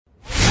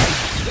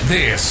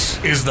This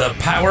is the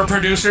Power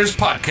Producers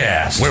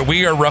Podcast, where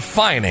we are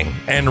refining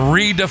and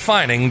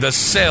redefining the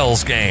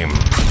sales game.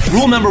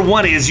 Rule number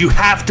one is you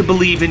have to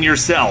believe in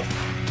yourself.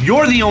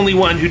 You're the only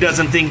one who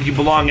doesn't think you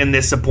belong in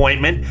this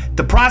appointment.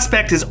 The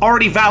prospect has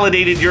already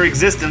validated your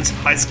existence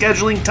by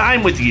scheduling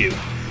time with you.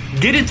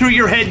 Get it through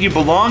your head you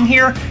belong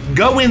here,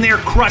 go in there,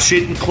 crush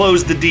it, and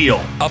close the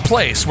deal. A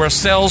place where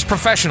sales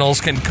professionals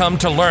can come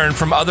to learn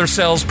from other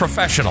sales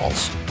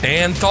professionals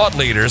and thought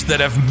leaders that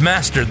have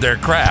mastered their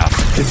craft.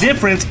 The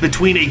difference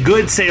between a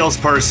good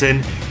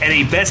salesperson and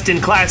a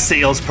best-in-class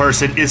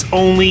salesperson is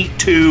only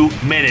 2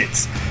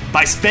 minutes.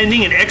 By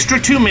spending an extra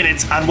 2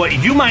 minutes on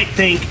what you might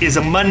think is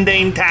a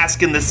mundane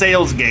task in the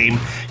sales game,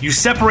 you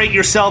separate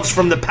yourselves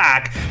from the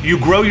pack, you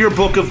grow your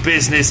book of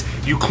business,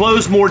 you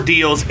close more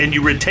deals, and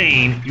you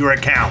retain your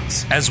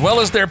accounts. As well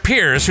as their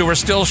peers who are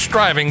still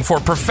striving for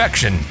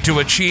perfection to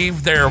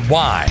achieve their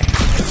why.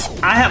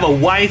 I have a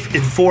wife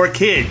and 4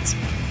 kids.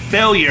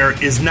 Failure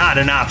is not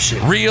an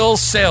option. Real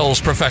sales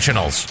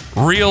professionals,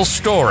 real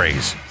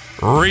stories,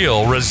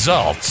 real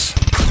results.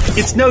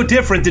 It's no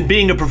different than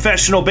being a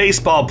professional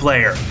baseball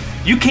player.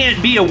 You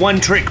can't be a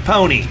one-trick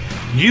pony.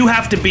 You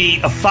have to be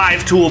a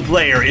 5-tool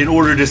player in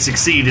order to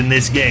succeed in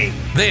this game.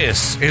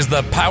 This is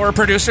the Power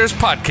Producers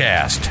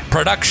Podcast,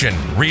 production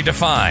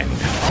redefined.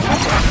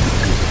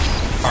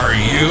 Are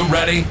you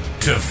ready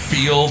to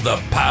feel the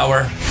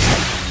power?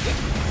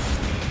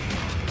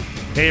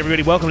 Hey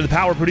everybody, welcome to the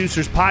Power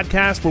Producers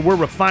Podcast, where we're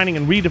refining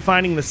and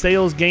redefining the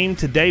sales game.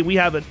 Today we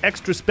have an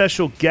extra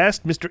special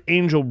guest, Mr.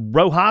 Angel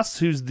Rojas,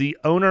 who's the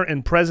owner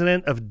and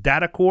president of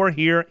DataCore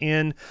here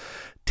in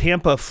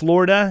Tampa,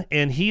 Florida,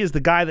 and he is the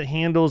guy that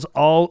handles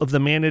all of the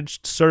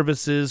managed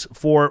services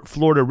for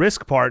Florida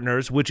Risk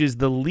Partners, which is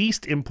the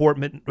least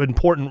important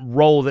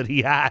role that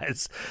he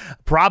has,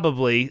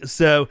 probably.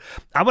 So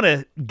I want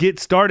to get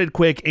started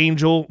quick,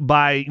 Angel,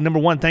 by number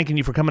one, thanking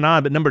you for coming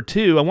on, but number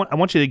two, I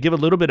want you to give a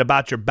little bit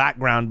about your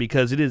background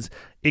because it is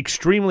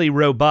extremely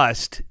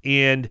robust,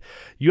 and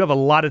you have a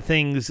lot of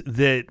things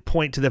that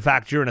point to the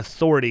fact you're an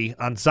authority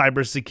on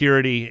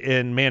cybersecurity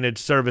and managed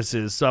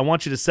services. So I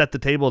want you to set the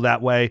table that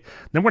way.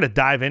 Then we're going to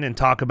dive in and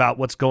talk about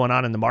what's going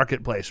on in the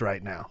marketplace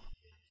right now.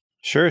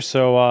 Sure.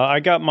 So I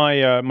got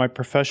my my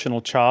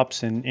professional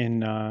chops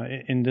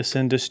in this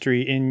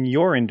industry, in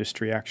your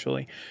industry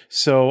actually.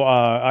 So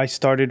I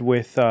started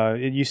with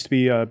it used to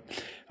be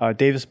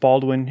Davis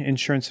Baldwin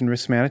Insurance and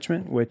Risk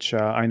Management, which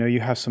I know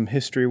you have some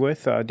history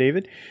with,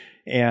 David.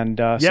 And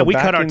so we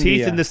cut our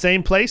teeth in the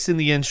same place in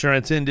the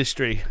insurance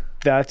industry.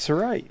 That's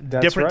right.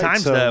 That's different right.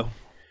 times though.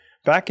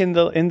 Back in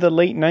the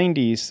late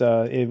 '90s,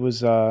 it was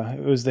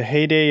the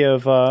heyday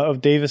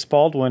of Davis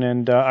Baldwin,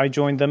 and I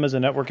joined them as a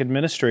network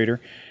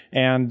administrator.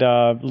 And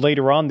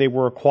later on, they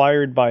were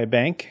acquired by a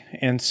bank,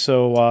 and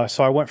so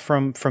I went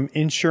from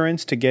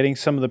insurance to getting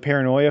some of the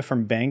paranoia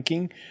from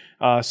banking.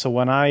 So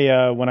when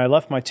I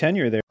left my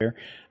tenure there,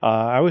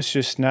 I was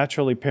just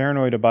naturally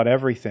paranoid about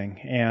everything,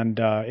 and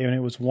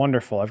it was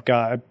wonderful. I've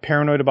got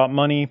paranoid about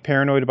money,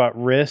 paranoid about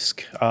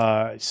risk.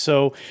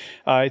 So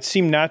it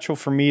seemed natural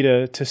for me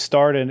to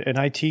start an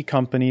IT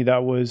company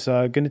that was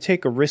going to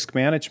take a risk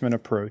management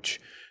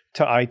approach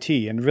to IT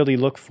and really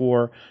look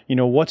for,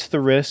 what's the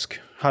risk?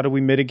 How do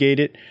we mitigate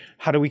it?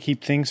 How do we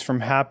keep things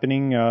from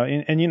happening?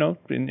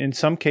 In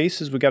some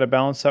cases, we got to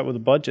balance that with a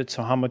budget.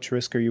 So how much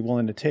risk are you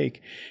willing to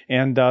take?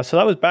 And so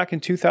that was back in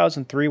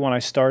 2003 when I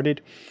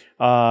started.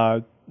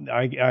 I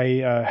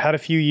had a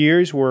few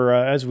years where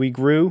as we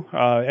grew,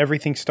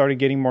 everything started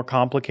getting more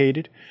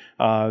complicated.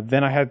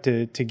 Then I had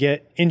to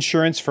get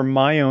insurance for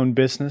my own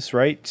business,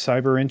 right?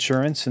 Cyber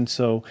insurance. And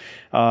so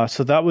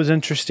that was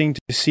interesting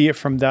to see it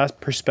from that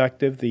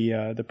perspective,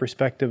 the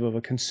perspective of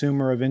a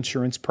consumer of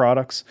insurance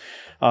products.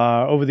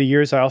 Over the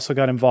years, I also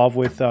got involved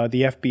with the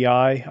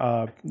FBI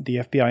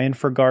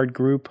InfraGuard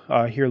group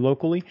here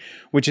locally,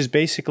 which is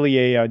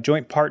basically a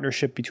joint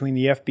partnership between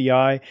the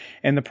FBI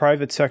and the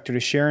private sector to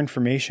share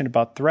information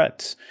about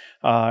threats.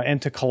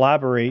 And to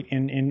collaborate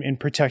in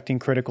protecting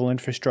critical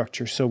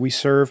infrastructure. So we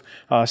serve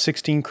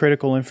 16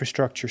 critical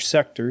infrastructure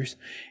sectors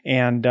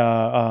and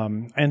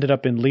ended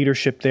up in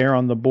leadership there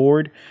on the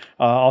board.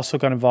 Also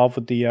got involved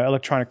with the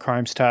Electronic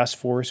Crimes Task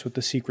Force with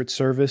the Secret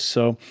Service.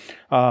 So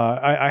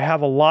I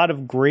have a lot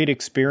of great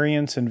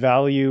experience and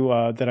value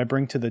that I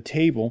bring to the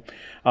table.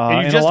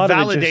 And you just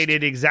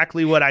validated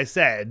exactly what I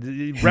said.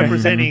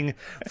 Representing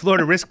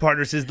Florida Risk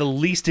Partners is the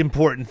least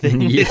important thing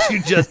that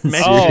you just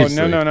mentioned.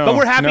 Oh, no. But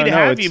we're happy to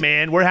have you, man.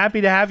 We're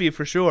happy to have you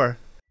for sure.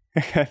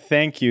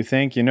 Thank you.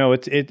 No,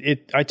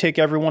 I take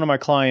every one of my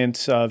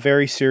clients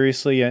very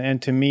seriously,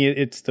 and to me,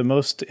 it's the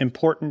most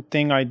important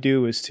thing I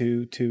do is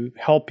to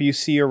help you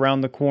see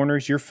around the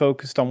corners. You're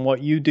focused on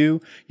what you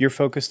do. You're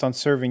focused on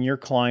serving your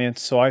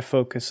clients. So I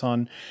focus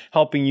on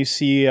helping you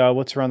see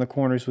what's around the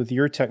corners with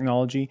your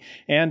technology,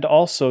 and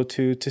also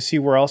to see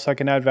where else I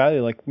can add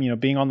value, like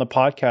being on the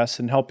podcast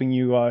and helping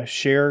you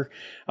share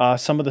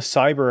some of the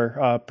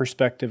cyber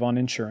perspective on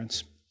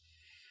insurance.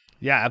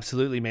 Yeah,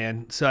 absolutely,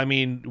 man. So, I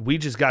mean, we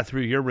just got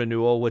through your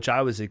renewal, which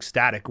I was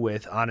ecstatic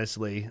with,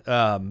 honestly,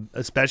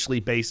 especially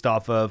based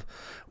off of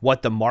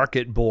what the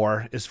market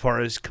bore as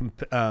far as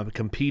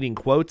competing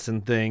quotes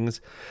and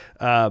things.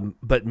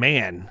 But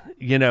man,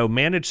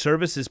 managed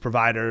services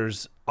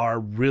providers are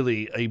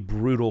really a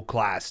brutal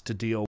class to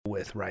deal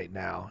with right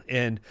now.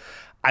 And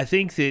I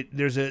think that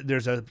there's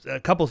a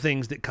couple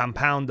things that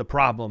compound the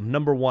problem.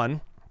 Number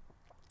one,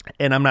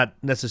 and I'm not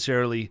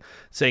necessarily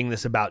saying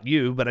this about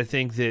you, but I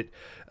think that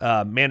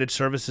managed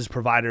services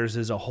providers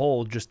as a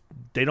whole,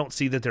 they don't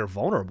see that they're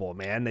vulnerable,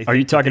 man. Are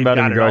you talking about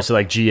in regards to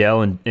like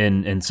GL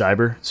and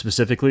cyber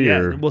specifically? Yeah,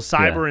 or? Well,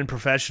 cyber and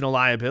professional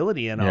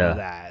liability and all of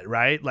that,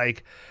 right?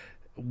 Like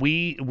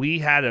we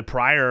had a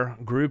prior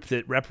group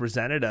that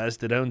represented us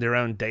that owned their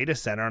own data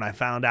center, and I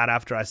found out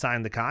after I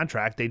signed the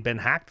contract they'd been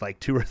hacked like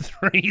 2 or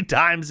 3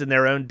 times in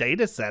their own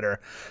data center.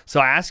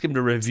 So I asked them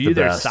to review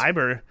their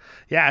cyber.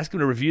 Yeah, asked them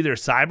to review their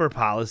cyber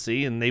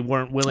policy, and they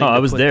weren't willing. I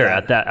was there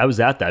at that. I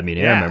was at that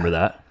meeting. Yeah. I remember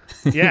that.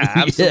 Yeah,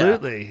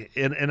 absolutely.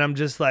 Yeah. And I'm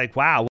just like,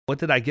 wow, what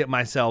did I get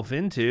myself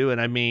into?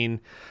 And I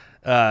mean,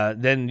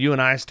 then you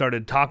and I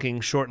started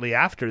talking shortly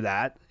after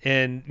that.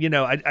 And,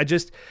 I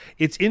just,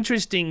 it's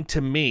interesting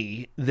to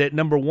me that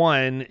number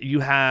one, you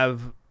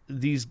have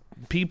these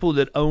people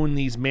that own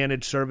these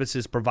managed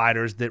services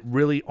providers that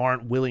really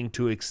aren't willing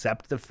to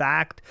accept the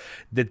fact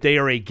that they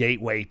are a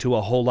gateway to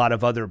a whole lot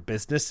of other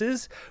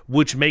businesses,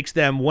 which makes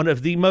them one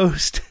of the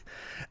most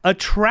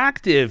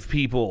attractive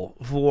people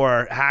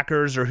for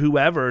hackers or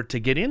whoever to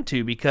get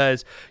into,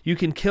 because you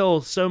can kill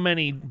so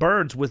many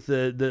birds with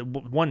the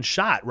one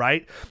shot,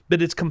 right?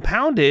 But it's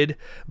compounded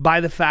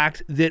by the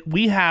fact that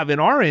we have in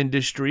our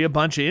industry a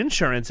bunch of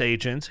insurance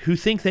agents who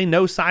think they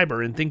know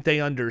cyber and think they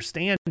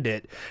understand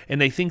it, and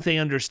they think they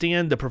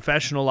understand the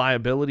professional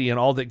liability and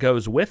all that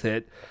goes with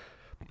it.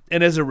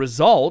 And as a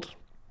result,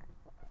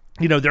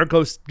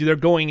 they're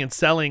going and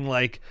selling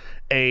like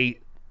a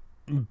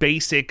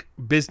basic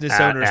business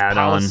owner's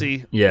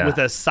policy with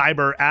a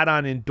cyber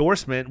add-on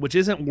endorsement, which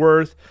isn't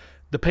worth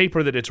the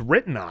paper that it's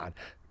written on,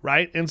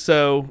 right? And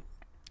so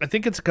I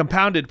think it's a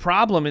compounded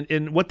problem,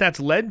 and what that's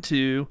led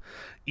to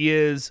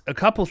is a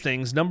couple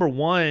things. Number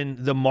one,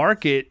 the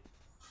market,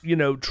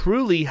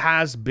 truly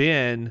has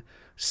been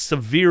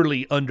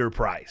severely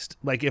underpriced.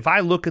 Like if I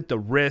look at the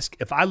risk,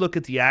 if I look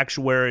at the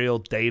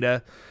actuarial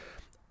data,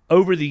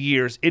 over the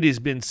years, it has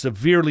been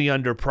severely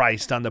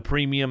underpriced on the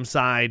premium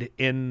side,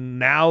 and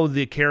now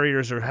the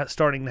carriers are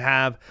starting to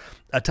have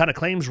a ton of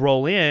claims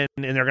roll in,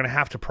 and they're going to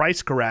have to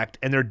price correct,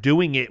 and they're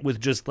doing it with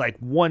just like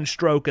one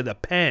stroke of the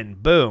pen,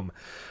 boom,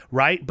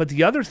 right? But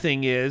the other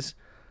thing is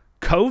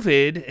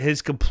COVID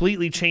has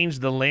completely changed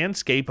the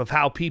landscape of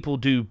how people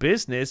do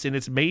business, and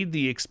it's made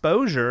the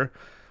exposure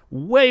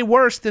way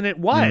worse than it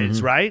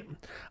was, right?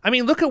 I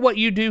mean, look at what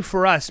you do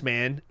for us,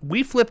 man.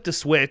 We flipped a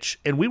switch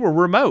and we were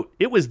remote.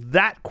 It was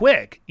that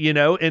quick,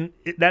 and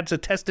that's a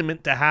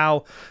testament to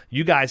how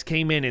you guys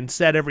came in and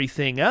set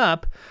everything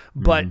up.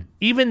 But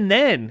even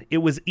then, it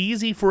was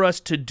easy for us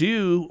to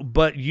do,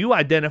 but you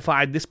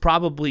identified this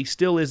probably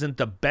still isn't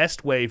the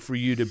best way for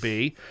you to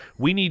be.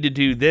 We need to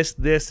do this,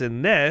 this,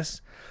 and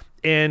this.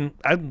 And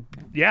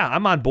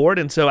I'm on board.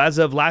 And so as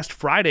of last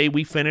Friday,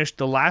 we finished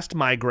the last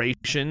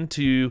migration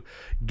to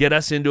get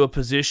us into a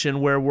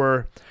position where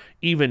we're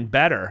even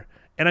better.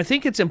 And I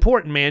think it's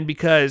important, man,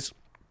 because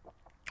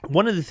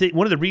one of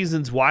the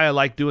reasons why I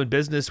like doing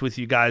business with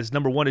you guys,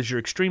 number one, is you're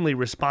extremely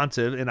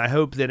responsive. And I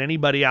hope that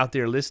anybody out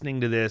there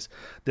listening to this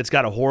that's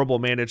got a horrible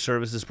managed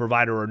services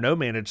provider or no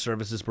managed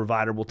services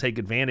provider will take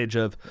advantage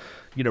of,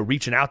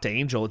 reaching out to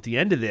Angel at the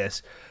end of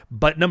this.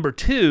 But number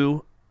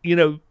two,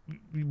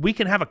 we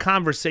can have a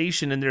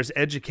conversation and there's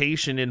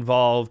education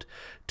involved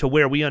to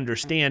where we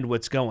understand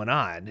what's going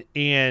on.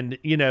 And,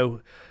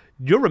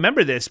 you'll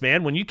remember this,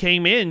 man. When you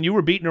came in, you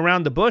were beating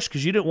around the bush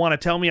because you didn't want to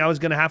tell me I was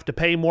going to have to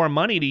pay more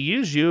money to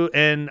use you.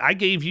 And I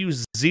gave you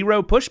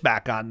zero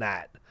pushback on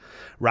that,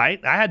 right?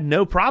 I had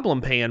no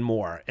problem paying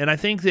more. And I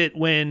think that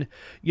when,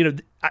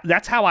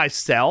 that's how I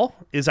sell,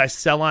 is I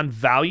sell on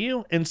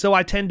value. And so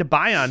I tend to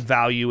buy on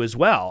value as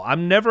well.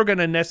 I'm never going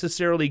to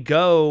necessarily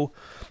go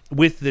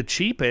with the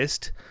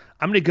cheapest.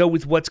 I'm going to go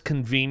with what's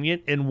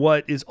convenient and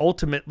what is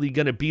ultimately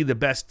going to be the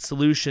best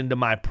solution to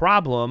my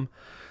problem.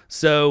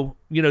 So,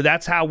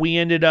 that's how we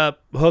ended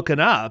up hooking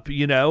up,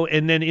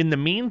 and then in the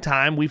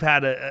meantime, we've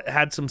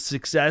had some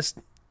success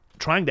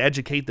trying to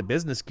educate the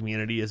business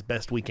community as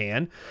best we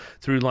can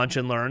through lunch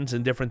and learns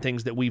and different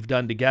things that we've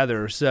done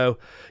together. So,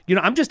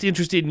 I'm just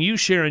interested in you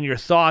sharing your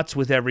thoughts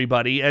with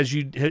everybody, as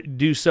you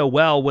do so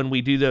well when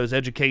we do those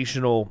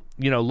educational,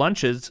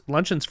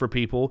 luncheons for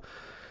people.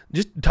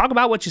 Just talk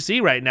about what you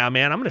see right now,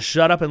 man. I'm going to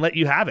shut up and let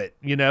you have it.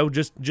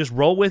 Just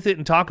roll with it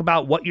and talk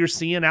about what you're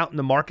seeing out in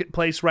the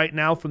marketplace right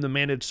now from the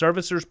managed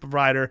services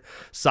provider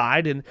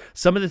side, and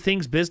some of the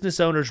things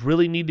business owners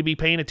really need to be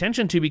paying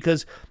attention to,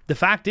 because the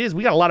fact is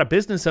we got a lot of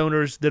business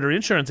owners that are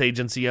insurance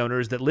agency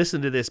owners that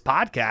listen to this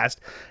podcast,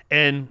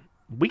 and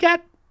we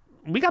got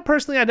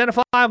personally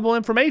identifiable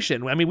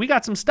information. I mean, we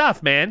got some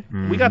stuff, man.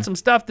 We got some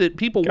stuff that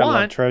people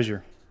want.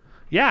 Treasure.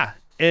 Yeah.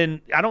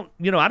 And I don't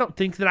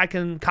think that I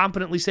can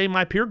confidently say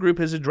my peer group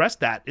has addressed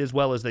that as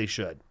well as they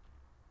should.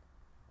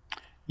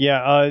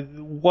 Yeah,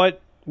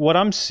 what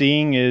I'm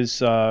seeing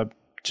is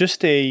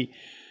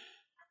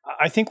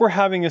I think we're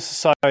having a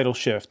societal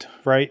shift,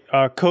 right?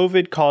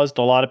 COVID caused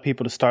a lot of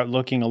people to start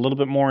looking a little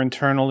bit more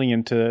internally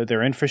into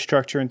their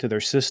infrastructure, into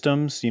their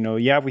systems.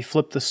 We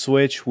flipped the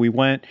switch. We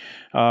went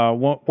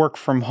work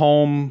from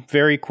home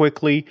very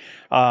quickly.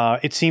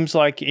 It seems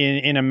like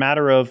in a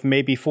matter of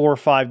maybe 4 or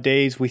 5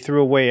 days, we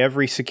threw away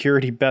every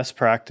security best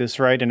practice,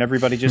 right? And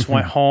everybody just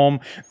went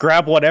home,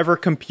 grab whatever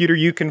computer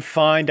you can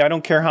find. I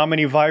don't care how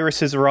many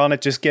viruses are on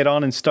it, just get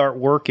on and start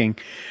working.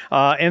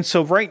 And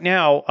so right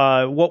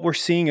now, what we're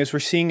seeing is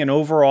an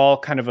overall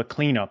kind of a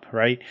cleanup,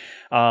 right?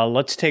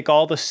 Let's take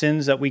all the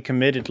sins that we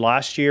committed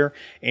last year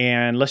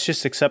and let's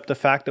just accept the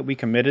fact that we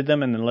committed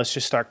them, and then let's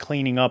just start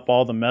cleaning up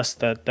all the mess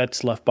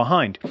that's left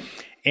behind.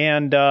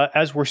 And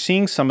as we're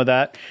seeing some of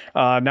that,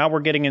 now we're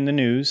getting in the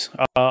news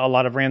a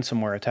lot of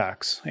ransomware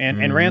attacks. And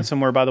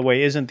ransomware, by the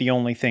way, isn't the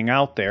only thing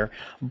out there,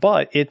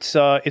 but it's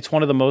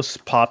one of the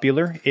most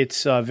popular.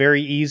 It's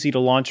very easy to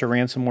launch a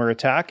ransomware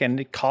attack, and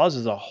it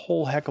causes a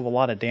whole heck of a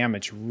lot of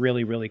damage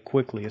really, really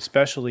quickly,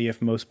 especially if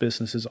most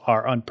businesses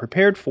are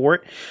unprepared for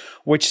it,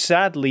 which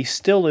sadly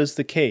still is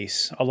the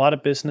case. A lot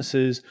of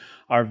businesses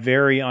are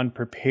very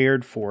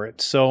unprepared for it.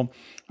 So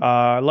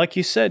like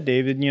you said,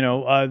 David,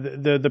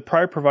 the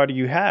prior provider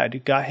you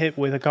had got hit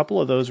with a couple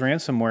of those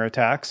ransomware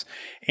attacks.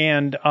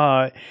 And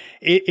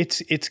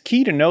it's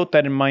key to note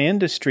that in my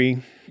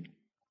industry,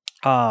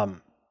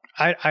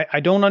 I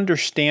don't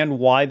understand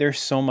why there's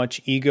so much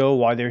ego,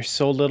 why there's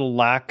so little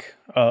lack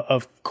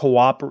of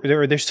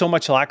there's so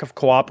much lack of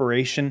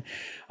cooperation.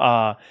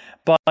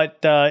 But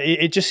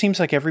it just seems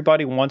like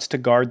everybody wants to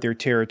guard their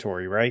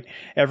territory, right?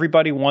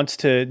 Nobody wants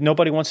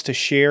to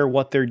share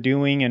what they're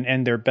doing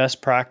and their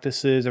best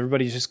practices.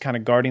 Everybody's just kind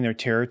of guarding their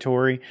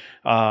territory.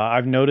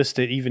 I've noticed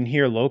it even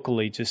here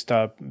locally, just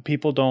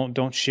people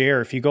don't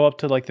share. If you go up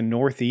to like the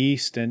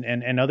Northeast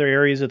and other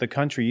areas of the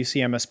country, you see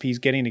MSPs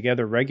getting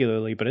together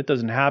regularly, but it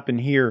doesn't happen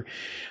here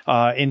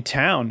in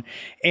town.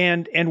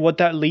 And what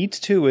that leads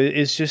to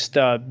is just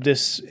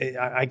this,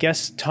 I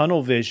guess,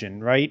 tunnel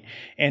vision, right?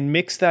 And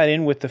mix that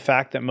in with the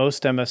fact that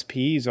most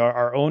MSPs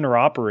are owner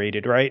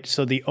operated, right?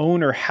 So the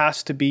owner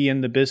has to be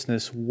in the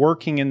business,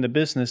 working in the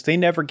business. They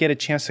never get a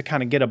chance to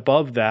kind of get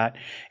above that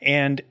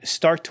and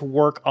start to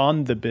work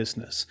on the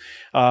business,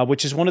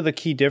 which is one of the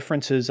key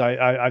differences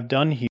I've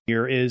done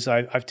here is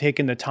I've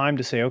taken the time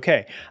to say,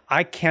 okay,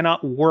 I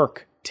cannot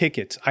work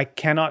tickets. I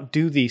cannot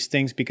do these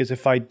things because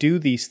if I do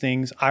these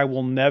things, I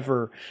will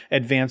never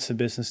advance the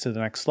business to the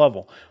next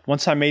level.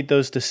 Once I made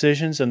those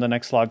decisions, and the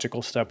next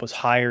logical step was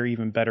hire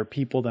even better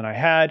people than I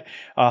had,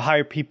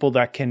 hire people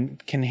that can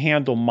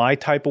handle my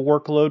type of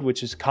workload,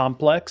 which is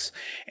complex,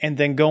 and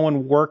then go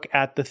and work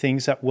at the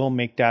things that will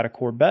make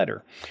DataCore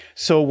better.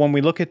 So when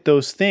we look at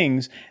those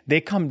things, they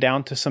come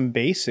down to some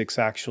basics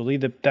actually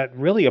that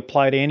really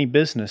apply to any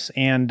business.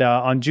 And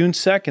on June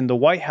 2nd, the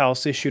White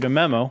House issued a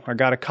memo. I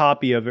got a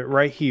copy of it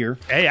right here.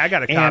 Hey, I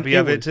got a copy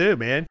of it too,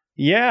 man.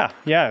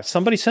 Yeah.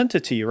 Somebody sent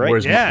it to you, right?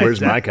 Where's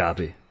my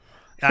copy?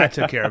 I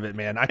took care of it,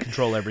 man. I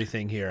control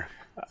everything here.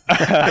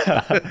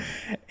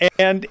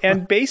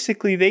 and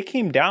basically they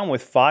came down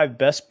with 5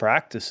 best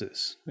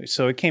practices.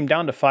 So it came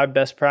down to 5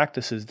 best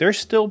practices. They're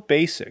still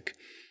basic.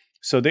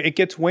 So it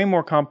gets way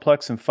more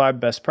complex than 5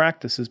 best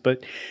practices,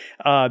 but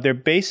they're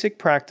basic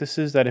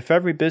practices that if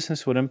every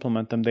business would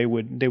implement them, they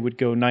would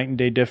go night and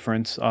day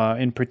difference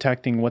in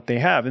protecting what they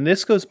have. And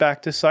this goes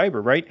back to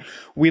cyber, right?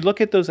 We look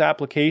at those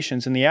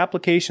applications, and the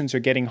applications are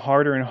getting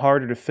harder and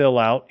harder to fill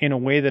out in a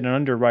way that an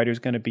underwriter is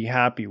going to be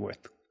happy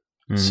with.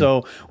 Mm-hmm.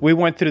 So we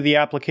went through the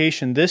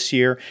application this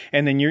year,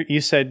 and then you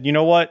said, you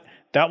know what?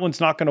 That one's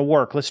not going to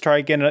work. Let's try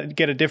again,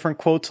 get a different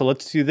quote. So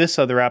let's do this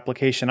other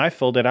application. I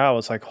filled it out. I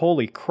was like,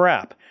 holy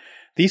crap.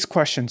 These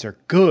questions are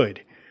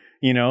good.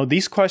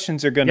 These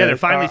questions are going to... Yeah, they're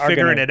finally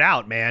figuring it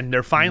out, man.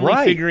 They're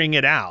finally figuring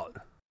it out.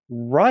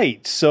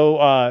 Right.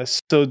 So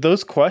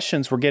those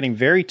questions were getting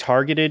very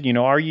targeted.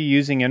 Are you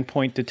using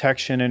endpoint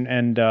detection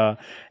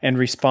and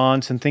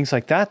response and things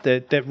like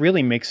that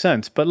really makes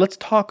sense. But let's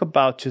talk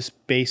about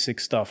just basic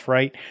stuff,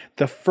 right?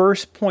 The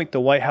first point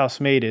the White House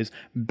made is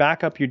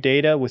back up your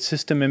data with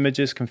system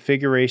images,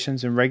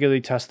 configurations, and regularly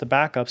test the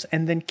backups,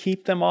 and then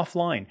keep them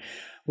offline.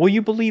 Will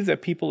you believe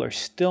that people are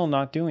still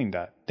not doing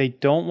that? They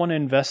don't want to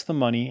invest the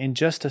money in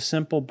just a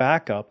simple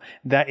backup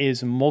that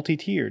is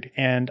multi-tiered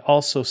and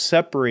also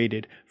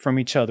separated from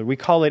each other. We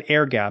call it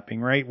air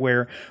gapping, right?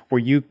 Where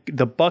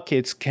the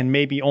buckets can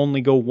maybe only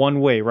go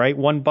one way, right?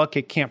 One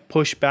bucket can't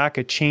push back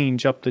a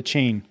change up the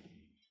chain.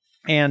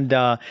 And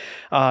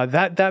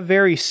that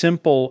very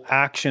simple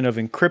action of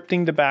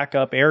encrypting the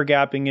backup, air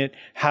gapping it,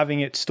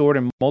 having it stored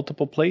in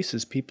multiple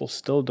places, people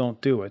still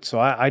don't do it. So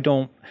I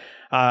don't...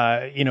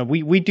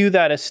 we do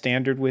that as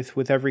standard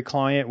with every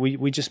client.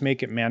 We just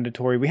make it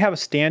mandatory. We have a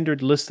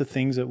standard list of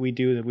things that we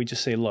do that we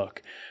just say,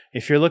 look,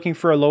 if you're looking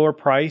for a lower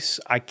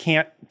price, I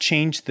can't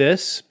change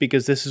this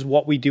because this is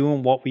what we do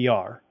and what we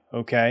are.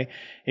 Okay.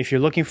 If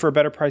you're looking for a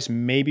better price,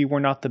 maybe we're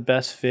not the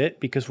best fit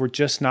because we're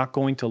just not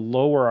going to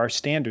lower our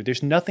standard.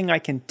 There's nothing I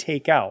can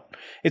take out.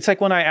 It's like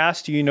when I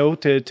asked you,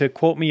 to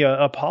quote me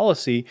a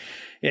policy,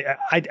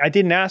 I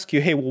didn't ask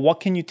you, hey, well,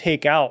 what can you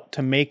take out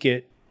to make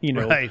it,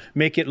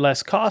 make it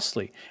less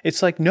costly?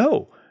 It's like,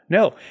 no.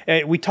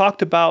 We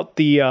talked about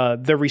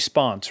the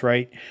response,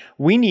 right?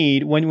 We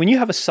need, when you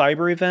have a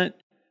cyber event,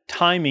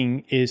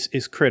 timing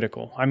is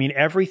critical. I mean,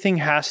 everything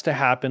has to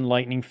happen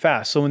lightning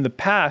fast. So in the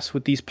past,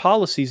 with these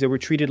policies, they were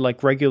treated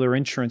like regular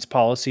insurance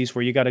policies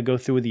where you got to go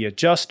through the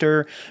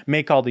adjuster,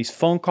 make all these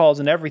phone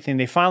calls and everything.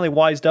 They finally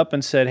wised up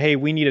and said, hey,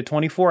 we need a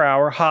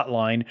 24-hour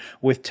hotline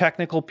with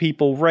technical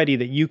people ready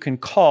that you can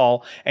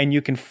call and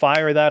you can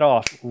fire that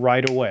off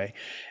right away.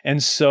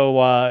 And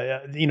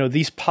so,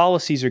 these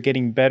policies are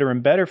getting better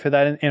and better for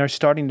that and are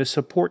starting to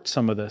support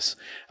some of this.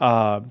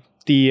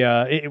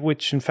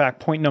 Which in fact,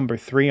 point number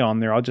 3 on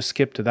there, I'll just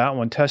skip to that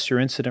one, test your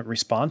incident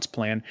response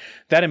plan.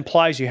 That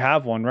implies you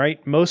have one,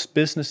 right? Most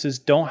businesses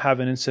don't have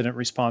an incident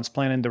response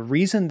plan. And the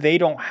reason they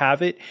don't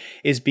have it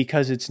is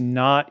because it's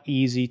not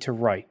easy to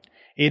write.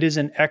 It is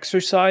an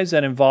exercise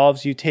that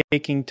involves you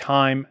taking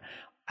time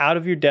out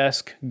of your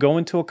desk, go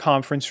into a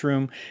conference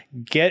room,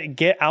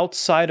 get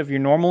outside of your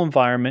normal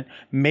environment,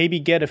 maybe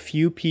get a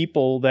few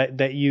people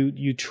that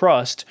you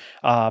trust,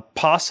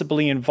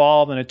 possibly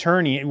involve an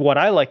attorney. What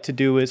I like to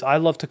do is I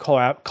love to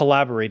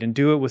collaborate and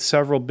do it with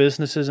several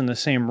businesses in the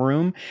same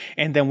room.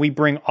 And then we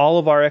bring all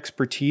of our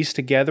expertise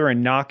together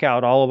and knock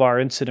out all of our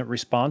incident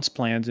response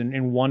plans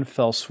in one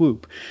fell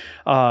swoop.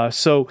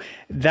 So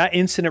that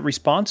incident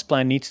response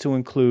plan needs to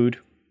include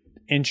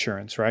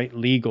insurance, right?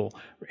 Legal,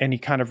 any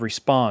kind of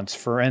response,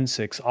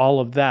 forensics,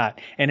 all of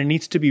that. And it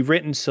needs to be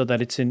written so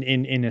that it's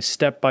in a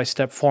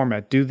step-by-step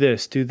format. Do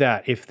this, do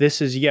that. If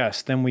this is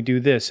yes, then we do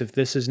this. If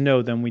this is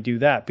no, then we do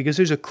that. Because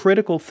there's a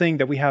critical thing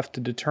that we have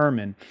to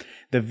determine.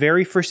 The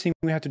very first thing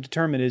we have to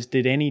determine is,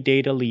 did any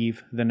data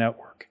leave the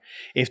network?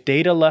 If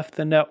data left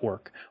the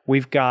network,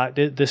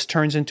 this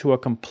turns into a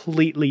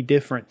completely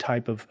different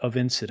type of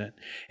incident.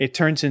 It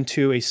turns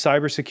into a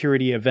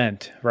cybersecurity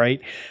event,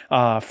 right?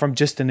 From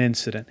just an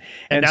incident.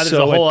 And now there's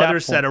a whole other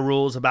set of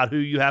rules about who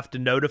you have to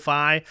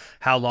notify,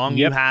 how long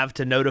you have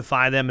to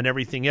notify them, and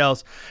everything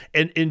else.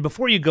 And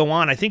before you go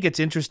on, I think it's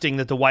interesting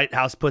that the White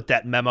House put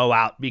that memo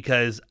out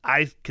because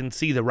I can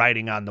see the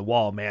writing on the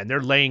wall, man. They're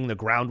laying the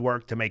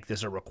groundwork to make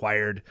this a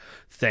required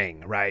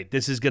thing, right?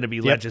 This is going to be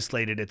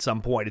legislated at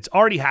some point. It's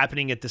already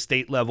happening at the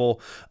state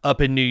level up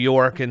in New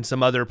York and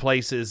some other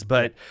places,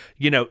 but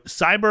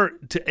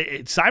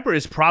cyber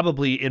is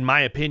probably, in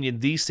my opinion,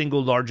 the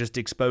single largest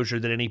exposure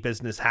that any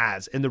business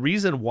has. And the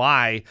reason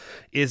why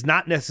is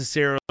not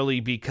necessarily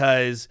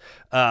because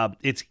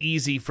it's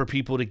easy for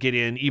people to get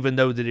in, even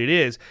though that it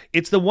is.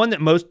 It's the one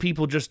that most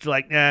people just are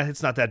like,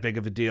 it's not that big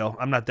of a deal.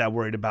 I'm not that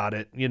worried about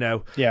it,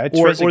 Yeah,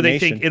 it's or they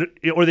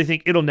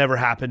think it'll never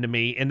happen to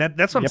me, and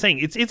that's what I'm saying.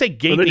 It's a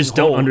gaping hole. They just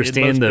don't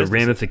understand the businesses.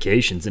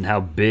 ramifications and how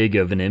big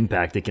of an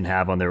impact it can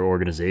have on their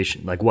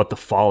organization, like what the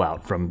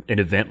fallout from an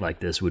event like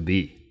this would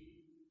be.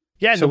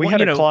 Yeah, so we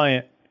had a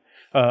client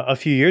a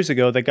few years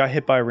ago that got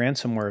hit by a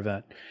ransomware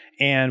event,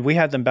 and we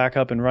had them back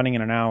up and running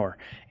in an hour.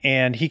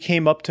 And he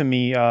came up to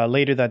me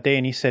later that day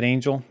and he said,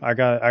 Angel, I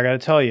got to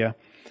tell you,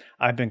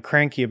 I've been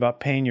cranky about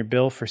paying your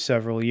bill for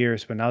several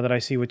years, but now that I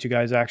see what you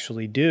guys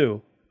actually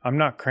do, I'm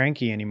not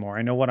cranky anymore.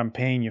 I know what I'm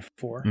paying you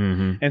for.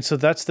 Mm-hmm. And so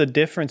that's the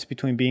difference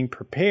between being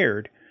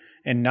prepared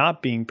and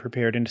not being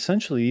prepared. And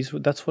essentially,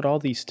 that's what all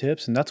these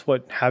tips, and that's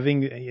what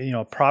having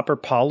a proper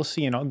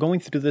policy and going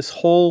through this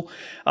whole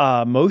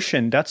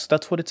motion, that's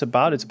what it's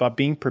about. It's about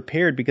being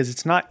prepared, because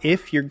it's not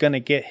if you're going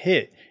to get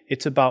hit.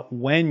 It's about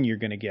when you're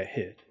going to get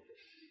hit.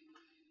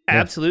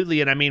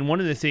 Absolutely. And I mean,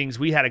 one of the things,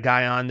 we had a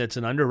guy on that's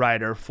an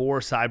underwriter for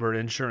cyber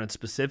insurance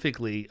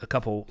specifically, I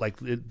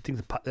think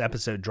the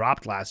episode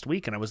dropped last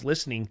week, and I was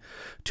listening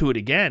to it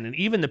again. And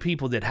even the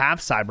people that have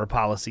cyber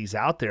policies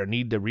out there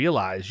need to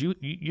realize you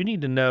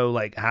need to know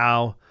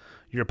how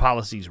your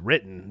policy's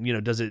written.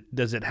 Does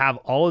it have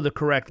all of the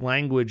correct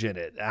language in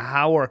it?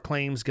 How are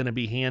claims going to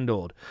be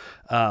handled?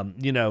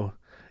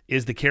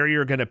 Is the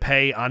carrier going to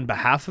pay on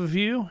behalf of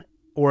you,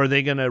 or are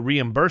they going to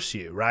reimburse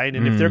you, right?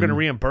 And if they're going to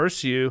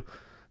reimburse you,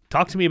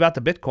 talk to me about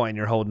the Bitcoin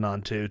you're holding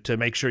on to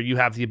make sure you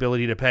have the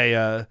ability to pay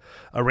a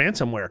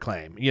ransomware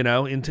claim,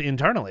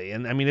 internally.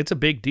 And I mean, it's a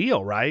big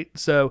deal, right?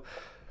 So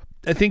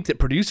I think that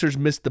producers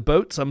miss the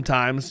boat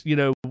sometimes.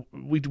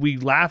 We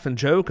laugh and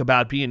joke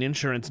about being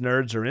insurance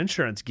nerds or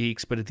insurance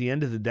geeks, but at the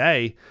end of the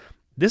day,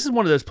 this is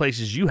one of those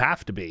places you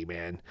have to be,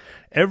 man.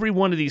 Every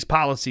one of these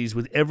policies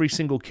with every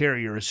single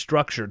carrier is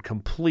structured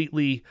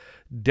completely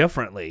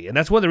differently. And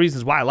that's one of the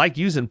reasons why I like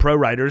using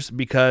ProWriters,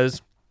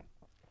 because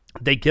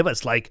they give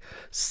us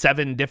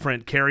 7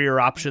 different carrier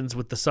options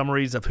with the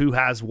summaries of who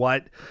has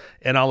what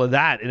and all of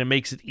that. And it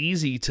makes it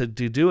easy to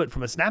do it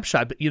from a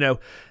snapshot. But,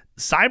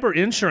 cyber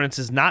insurance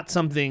is not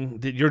something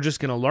that you're just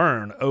going to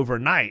learn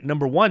overnight.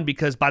 Number one,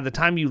 because by the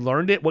time you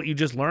learned it, what you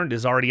just learned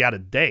is already out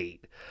of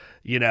date.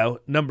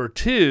 Number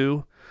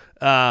two,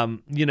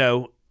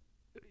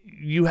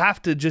 you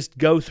have to just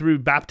go through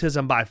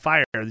baptism by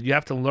fire. You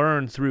have to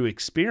learn through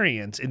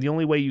experience. And the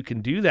only way you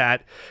can do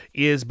that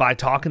is by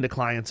talking to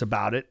clients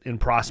about it and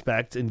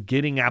prospects and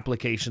getting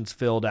applications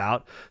filled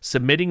out,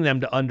 submitting them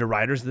to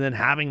underwriters, and then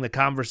having the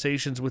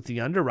conversations with the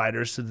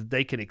underwriters so that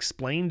they can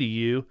explain to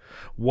you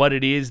what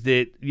it is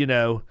that,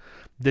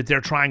 that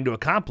they're trying to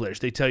accomplish.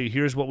 They tell you,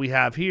 here's what we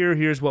have here,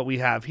 here's what we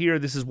have here,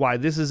 this is why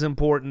this is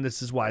important,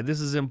 this is why this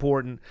is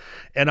important,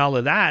 and all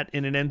of that.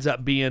 And it ends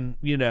up being,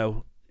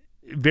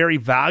 very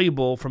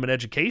valuable from an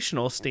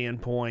educational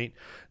standpoint,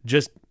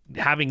 just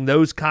having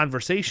those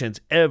conversations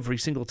every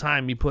single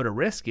time you put a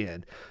risk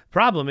in.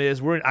 Problem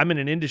is, I'm in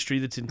an industry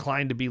that's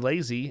inclined to be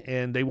lazy,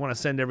 and they want to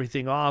send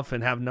everything off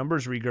and have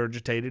numbers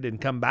regurgitated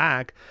and come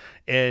back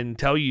and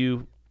tell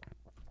you,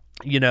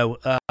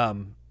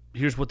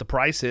 here's what the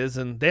price is,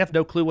 and they have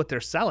no clue what they're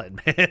selling,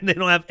 man. They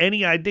don't have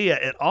any idea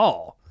at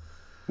all.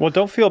 Well,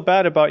 don't feel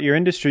bad about your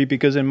industry,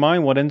 because in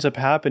mine, what ends up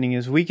happening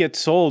is we get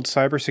sold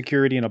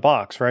cybersecurity in a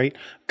box, right?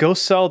 Go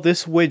sell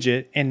this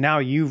widget, and now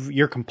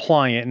you're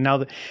compliant. And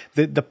now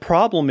the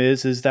problem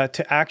is that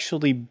to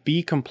actually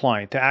be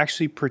compliant, to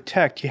actually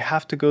protect, you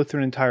have to go through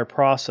an entire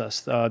process.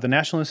 The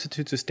National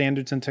Institute of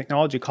Standards and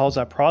Technology calls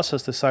that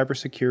process the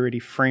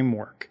cybersecurity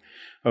framework.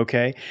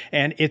 Okay.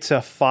 And it's a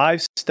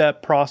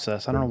 5-step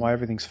process. I don't know why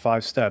everything's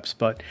 5 steps,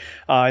 but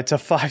it's a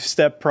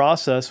 5-step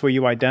process where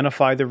you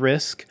identify the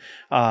risk,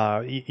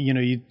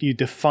 you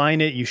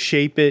define it, you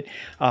shape it,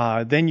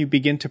 then you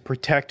begin to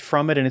protect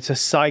from it. And it's a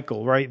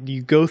cycle, right?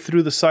 You go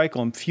through the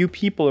cycle, and few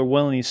people are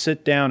willing to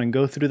sit down and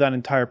go through that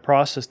entire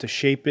process to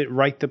shape it,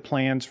 write the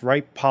plans,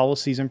 write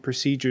policies and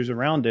procedures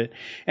around it.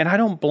 And I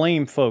don't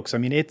blame folks. I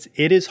mean, it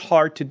is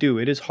hard to do.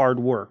 It is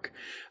hard work.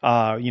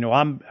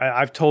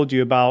 I've told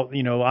you about,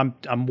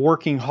 I'm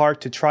working hard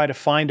to try to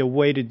find a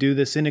way to do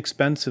this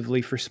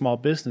inexpensively for small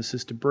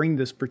businesses, to bring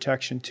this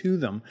protection to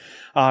them,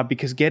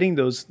 because getting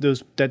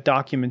that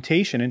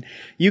documentation, and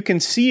you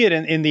can see it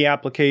in the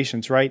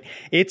applications, right?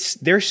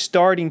 They're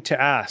starting to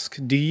ask,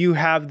 do you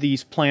have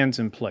these plans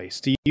in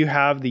place? Do you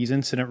have these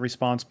incident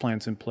response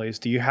plans in place?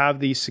 Do you have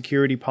these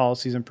security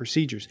policies and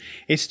procedures?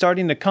 It's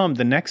starting to come.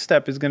 The next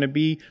step is going to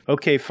be,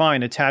 okay,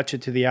 fine, attach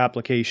it to the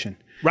application.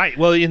 Right.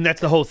 Well, and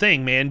that's the whole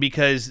thing, man,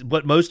 because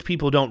what most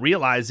people don't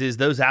realize is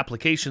those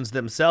applications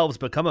themselves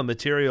become a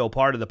material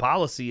part of the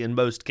policy in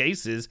most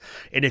cases.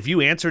 And if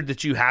you answered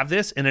that you have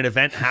this and an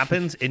event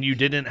happens and you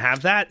didn't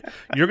have that,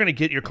 you're going to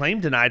get your claim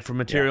denied for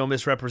material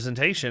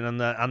misrepresentation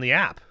on the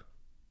app.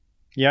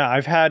 Yeah,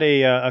 I've had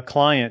a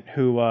client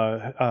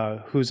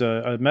who's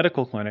a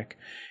medical clinic,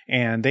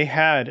 and they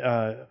had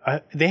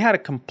a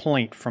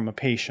complaint from a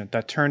patient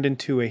that turned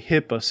into a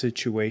HIPAA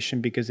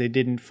situation because they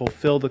didn't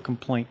fulfill the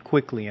complaint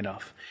quickly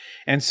enough.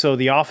 And so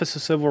the Office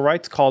of Civil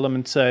Rights called them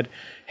and said,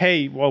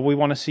 hey, well, we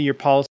want to see your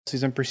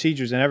policies and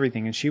procedures and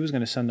everything. And she was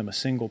going to send them a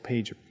single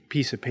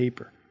piece of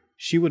paper.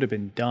 She would have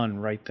been done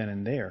right then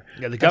and there.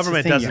 Yeah, the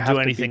government doesn't do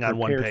anything on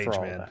one page,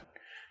 man.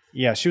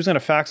 Yeah, she was going to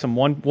fax them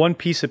one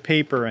piece of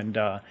paper, and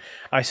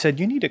I said,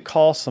 you need to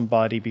call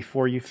somebody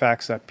before you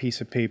fax that piece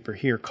of paper.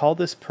 Here, call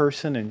this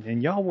person,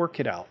 and y'all work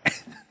it out.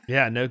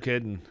 Yeah, no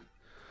kidding.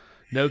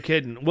 No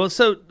kidding. Well,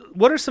 so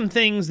what are some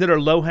things that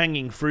are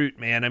low-hanging fruit,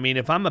 man? I mean,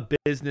 if I'm a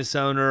business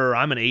owner or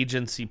I'm an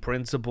agency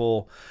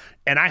principal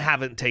and I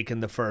haven't taken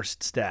the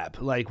first step,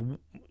 like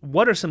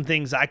what are some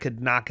things I could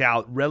knock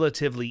out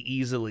relatively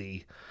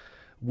easily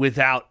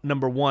without,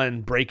 number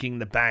one, breaking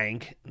the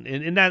bank?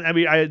 And that, I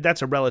mean,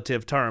 that's a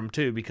relative term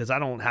too, because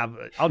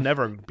I'll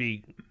never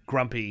be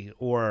grumpy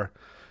or,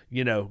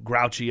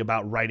 grouchy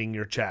about writing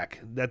your check.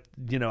 That,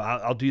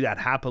 I'll do that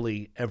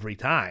happily every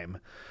time.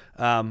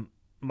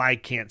 I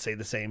can't say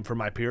the same for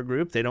my peer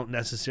group. They don't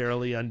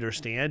necessarily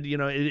understand,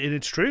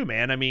 it's true,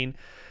 man. I mean,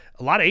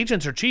 a lot of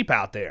agents are cheap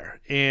out there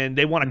and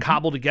they want to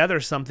cobble together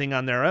something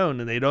on their own,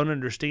 and they don't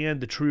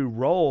understand the true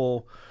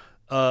role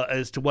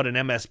as to what an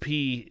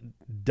MSP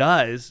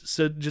does.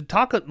 So just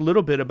talk a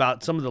little bit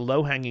about some of the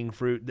low-hanging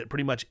fruit that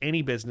pretty much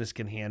any business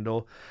can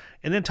handle,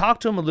 and then talk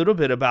to them a little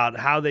bit about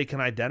how they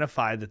can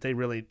identify that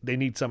they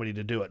need somebody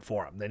to do it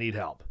for them. They need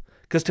help.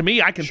 Because to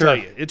me, I can tell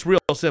you, it's real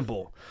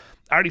simple.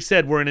 I already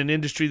said we're in an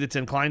industry that's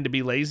inclined to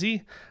be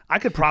lazy. I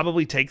could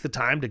probably take the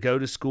time to go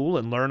to school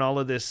and learn all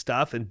of this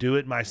stuff and do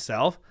it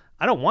myself.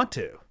 I don't want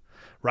to.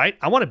 Right?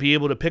 I want to be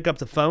able to pick up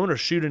the phone or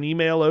shoot an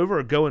email over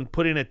or go and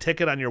put in a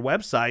ticket on your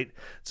website,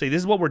 say,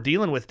 this is what we're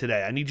dealing with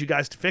today. I need you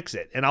guys to fix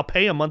it. And I'll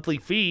pay a monthly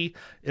fee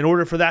in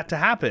order for that to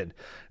happen.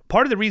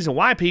 Part of the reason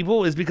why,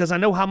 people, is because I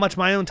know how much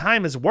my own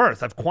time is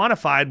worth. I've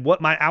quantified what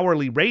my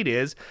hourly rate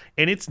is,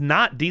 and it's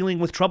not dealing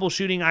with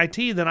troubleshooting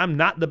IT that I'm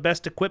not the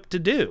best equipped to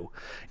do.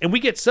 And we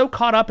get so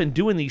caught up in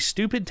doing these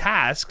stupid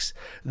tasks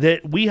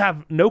that we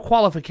have no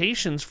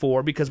qualifications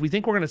for because we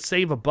think we're going to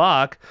save a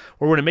buck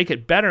or we're going to make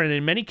it better, and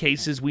in many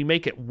cases, we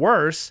make it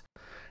worse,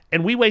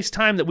 and we waste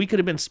time that we could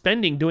have been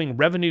spending doing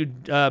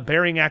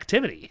revenue-bearing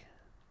activity.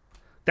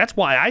 That's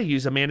why I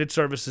use a managed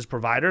services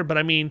provider, but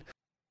I mean,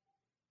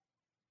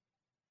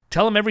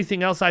 tell them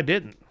everything else I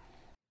didn't.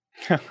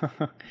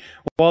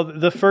 Well,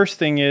 the first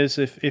thing is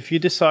if you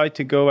decide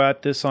to go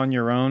at this on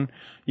your own,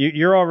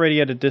 you're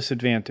already at a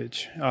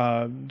disadvantage.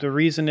 The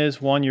reason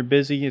is, one, you're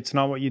busy. It's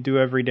not what you do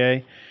every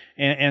day.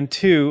 And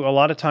two, a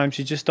lot of times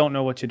you just don't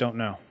know what you don't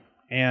know.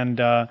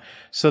 And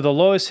so the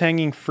lowest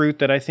hanging fruit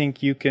that I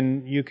think you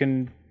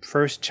can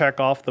first check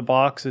off the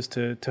box is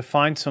to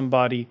find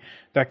somebody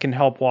that can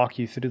help walk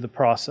you through the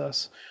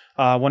process.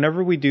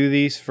 Whenever we do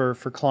these for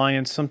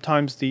clients,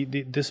 sometimes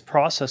this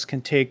process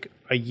can take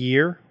a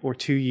year or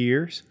 2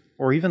 years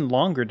or even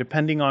longer,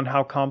 depending on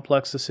how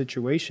complex the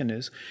situation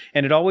is.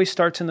 And it always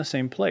starts in the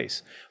same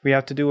place. We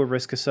have to do a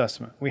risk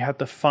assessment. We have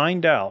to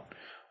find out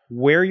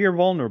where you're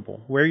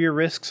vulnerable, where your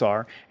risks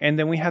are, and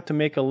then we have to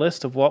make a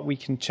list of what we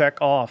can check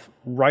off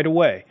right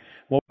away,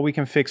 what we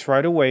can fix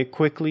right away,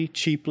 quickly,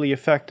 cheaply,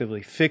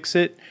 effectively. Fix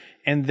it,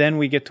 and then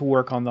we get to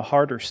work on the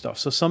harder stuff.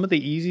 So some of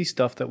the easy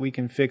stuff that we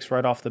can fix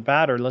right off the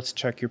bat are, let's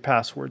check your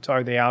passwords.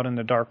 Are they out in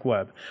the dark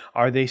web?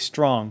 Are they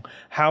strong?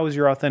 How is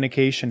your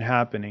authentication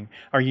happening?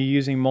 Are you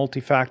using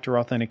multi-factor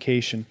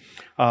authentication?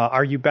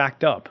 Are you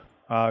backed up?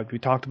 We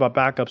talked about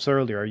backups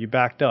earlier. Are you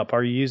backed up?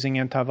 Are you using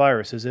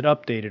antivirus? Is it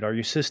updated? Are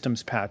your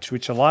systems patched?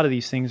 Which a lot of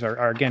these things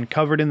are again,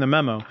 covered in the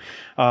memo.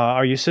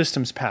 Are your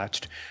systems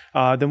patched?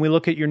 Then we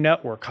look at your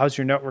network. How's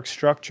your network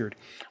structured?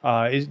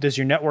 Does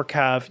your network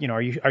have,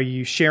 are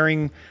you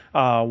sharing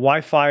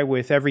Wi-Fi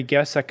with every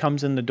guest that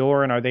comes in the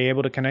door, and are they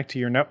able to connect to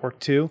your network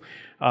too?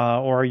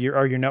 Or are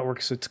your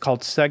networks, it's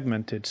called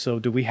segmented. So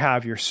do we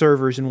have your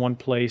servers in one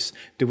place?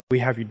 Do we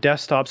have your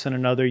desktops in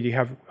another? Do you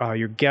have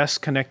your guests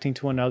connecting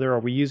to another? Are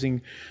we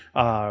using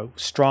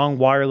strong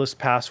wireless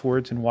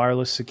passwords and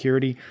wireless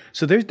security?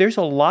 So there's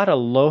a lot of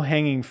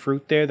low-hanging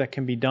fruit there that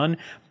can be done,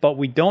 but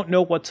we don't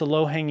know what's a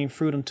low-hanging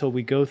fruit until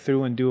we go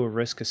through and do a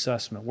risk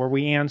assessment where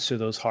we answer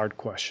those hard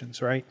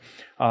questions, right?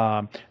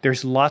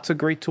 There's lots of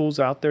great tools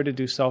out there to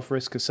do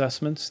self-risk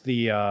assessments.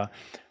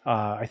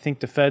 I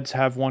think the feds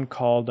have one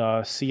called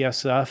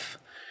CSF.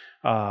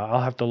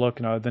 I'll have to look.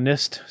 The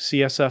NIST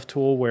CSF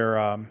tool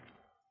where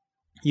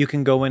you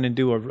can go in and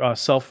do a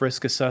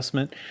self-risk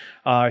assessment.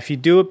 If you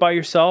do it by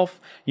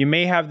yourself, you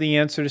may have the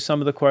answer to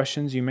some of the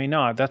questions, you may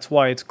not. That's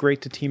why it's great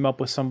to team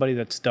up with somebody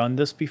that's done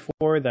this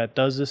before, that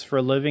does this for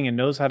a living and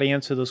knows how to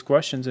answer those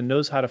questions and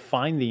knows how to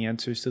find the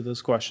answers to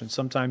those questions.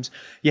 Sometimes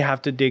you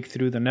have to dig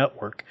through the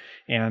network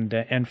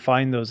and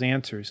find those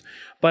answers.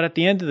 But at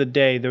the end of the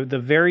day, the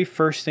very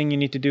first thing you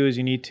need to do is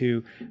you need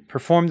to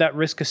perform that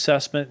risk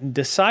assessment and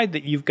decide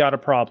that you've got a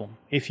problem.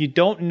 If you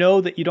don't know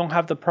that you don't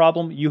have the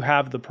problem, you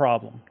have the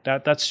problem.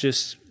 That's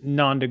just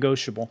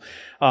non-negotiable.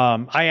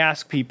 I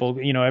ask people,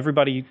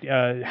 everybody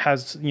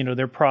has,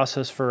 their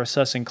process for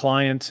assessing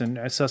clients and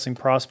assessing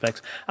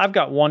prospects. I've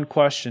got one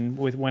question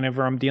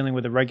whenever I'm dealing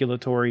with a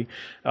regulatory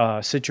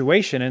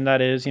situation, and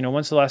that is,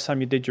 when's the last time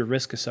you did your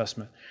risk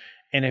assessment?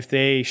 And if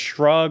they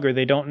shrug or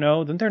they don't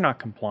know, then they're not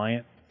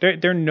compliant.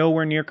 They're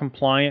nowhere near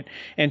compliant.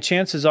 And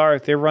chances are,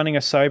 if they're running a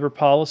cyber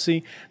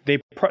policy,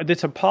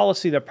 it's a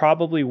policy that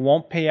probably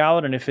won't pay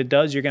out. And if it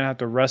does, you're going to have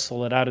to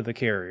wrestle it out of the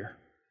carrier.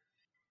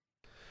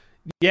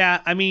 Yeah,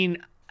 I mean,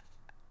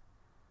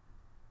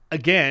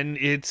 again,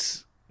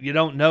 it's you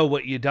don't know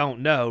what you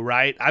don't know,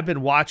 right? I've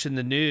been watching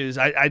the news.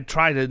 I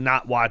try to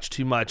not watch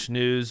too much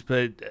news,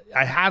 but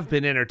I have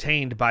been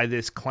entertained by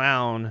this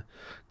clown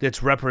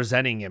that's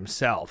representing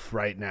himself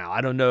right now.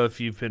 I don't know if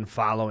you've been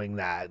following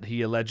that.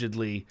 He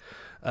allegedly,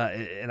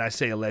 and I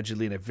say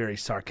allegedly in a very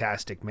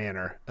sarcastic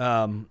manner,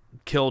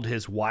 killed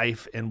his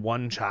wife and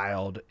one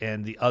child,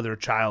 and the other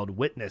child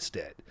witnessed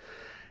it.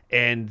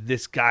 And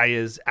this guy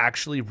is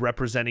actually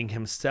representing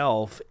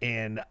himself.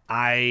 And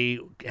I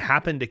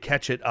happened to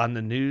catch it on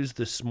the news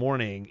this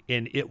morning,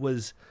 and it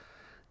was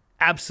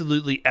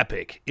absolutely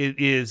epic. It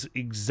is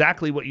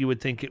exactly what you would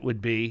think it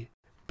would be.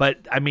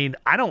 But I mean,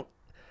 I've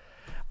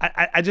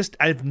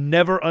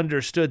never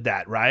understood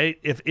that, right?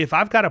 If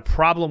I've got a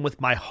problem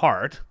with my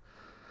heart,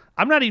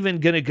 I'm not even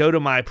going to go to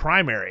my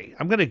primary.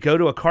 I'm going to go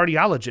to a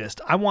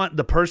cardiologist. I want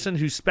the person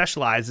who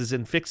specializes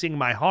in fixing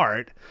my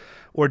heart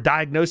or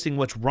diagnosing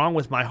what's wrong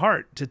with my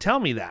heart to tell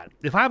me that.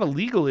 If I have a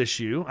legal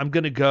issue, I'm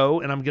going to go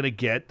and I'm going to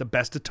get the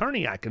best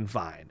attorney I can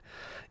find.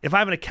 If I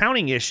have an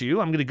accounting issue,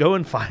 I'm going to go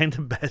and find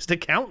the best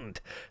accountant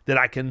that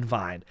I can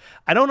find.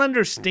 I don't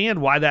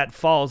understand why that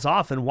falls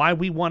off and why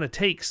we want to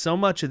take so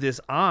much of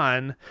this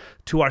on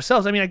to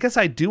ourselves. I mean, I guess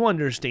I do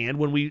understand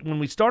when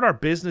we start our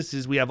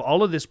businesses, we have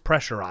all of this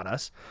pressure on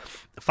us,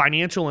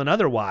 financial and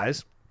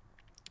otherwise,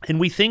 and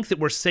we think that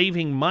we're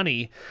saving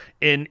money.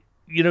 And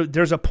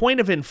there's a point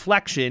of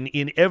inflection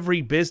in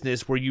every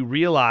business where you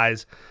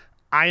realize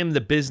I am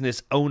the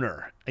business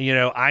owner.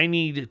 I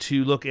need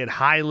to look at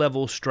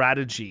high-level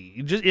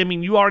strategy.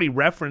 You already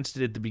referenced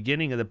it at the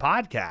beginning of the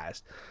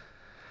podcast.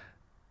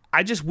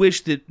 I just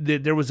wish that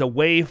there was a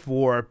way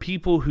for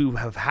people who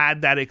have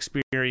had that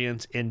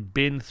experience and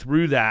been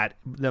through that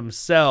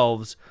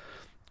themselves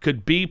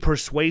could be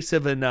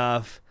persuasive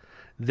enough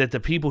that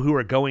the people who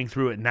are going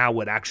through it now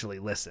would actually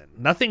listen.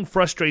 Nothing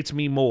frustrates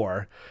me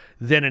more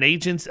than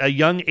a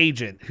young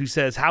agent who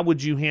says, "How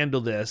would you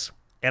handle this?"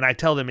 and I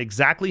tell them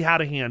exactly how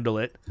to handle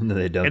it. And then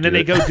they don't. And then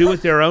they go do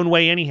it their own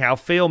way anyhow,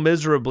 fail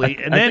miserably,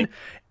 and then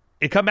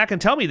they come back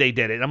and tell me they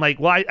did it. I'm like,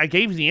 well, I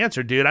gave you the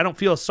answer, dude. I don't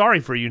feel sorry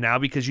for you now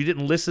because you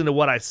didn't listen to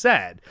what I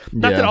said.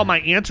 Not that all my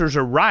answers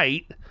are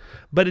right,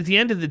 but at the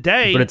end of the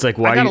day, but it's like,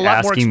 why are you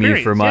asking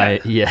me for my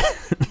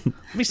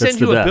Let me send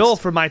you a bill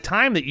for my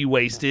time that you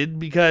wasted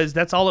because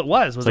that's all it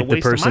was like a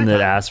waste the person of my that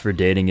time. asks for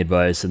dating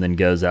advice and then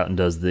goes out and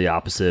does the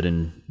opposite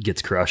and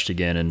gets crushed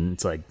again, and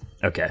it's like,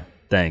 okay,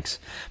 thanks.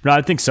 But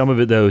I think some of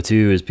it though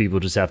too is people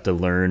just have to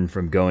learn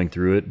from going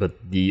through it.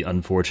 But the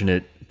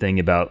unfortunate thing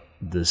about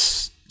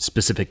this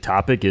specific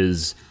topic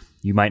is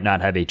you might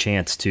not have a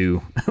chance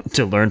to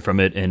learn from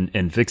it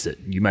and fix it.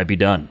 You might be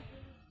done.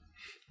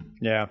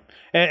 Yeah.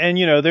 And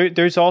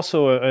there's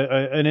also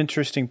an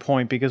interesting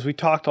point because we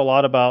talked a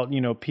lot about,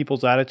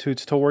 people's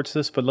attitudes towards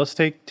this, but let's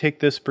take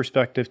this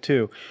perspective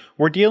too.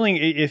 We're dealing,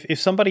 if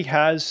somebody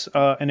has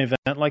an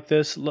event like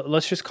this,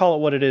 let's just call it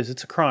what it is.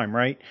 It's a crime,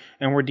 right?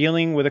 And we're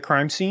dealing with a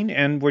crime scene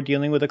and we're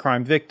dealing with a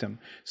crime victim.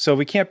 So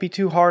we can't be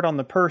too hard on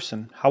the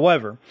person.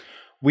 However,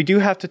 we do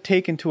have to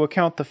take into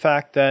account the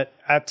fact that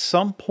at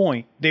some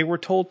point they were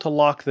told to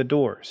lock the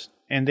doors.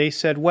 And they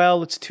said,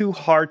 well, it's too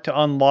hard to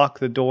unlock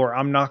the door.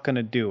 I'm not going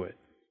to do it.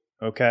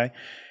 Okay.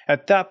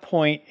 At that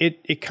point,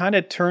 it kind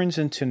of turns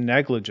into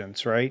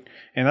negligence, right?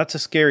 And that's a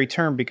scary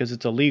term because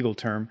it's a legal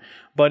term,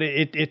 but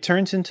it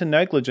turns into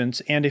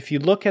negligence. And if you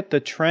look at the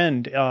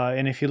trend,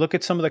 and if you look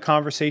at some of the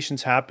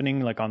conversations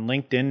happening like on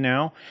LinkedIn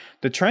now,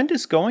 the trend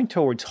is going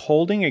towards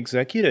holding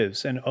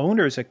executives and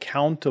owners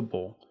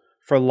accountable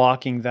for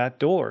locking that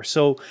door.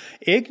 So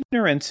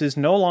ignorance is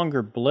no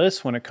longer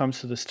bliss when it comes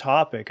to this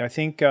topic. I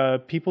think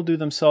people do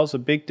themselves a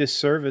big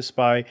disservice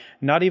by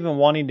not even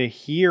wanting to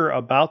hear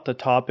about the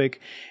topic.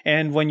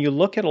 And when you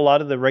look at a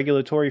lot of the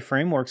regulatory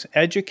frameworks,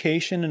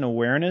 education and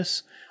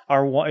awareness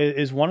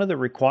is one of the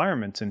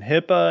requirements in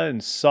HIPAA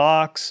and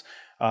SOX,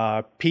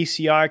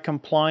 PCI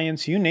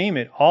compliance, you name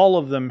it, all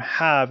of them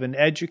have an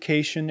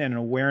education and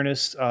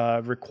awareness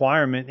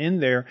requirement in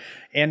there,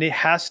 and it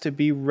has to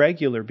be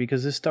regular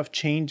because this stuff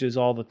changes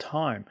all the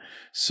time.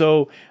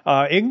 So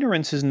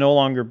ignorance is no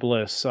longer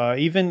bliss.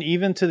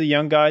 Even to the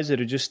young guys that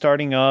are just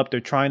starting up, they're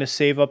trying to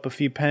save up a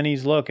few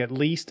pennies. Look, at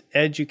least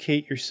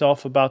educate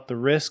yourself about the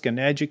risk and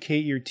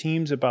educate your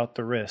teams about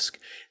the risk.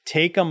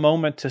 Take a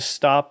moment to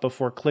stop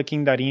before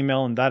clicking that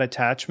email and that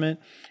attachment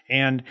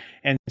and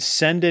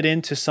send it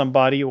in to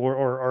somebody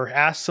or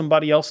ask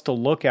somebody else to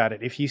look at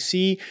it. If you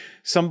see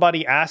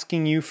somebody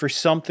asking you for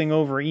something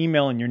over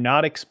email and you're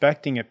not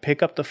expecting it,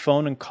 pick up the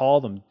phone and call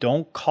them.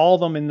 Don't call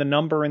them in the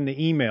number in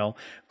the email.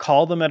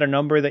 Call them at a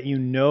number that you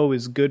know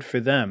is good for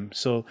them.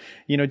 So,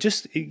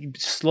 just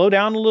slow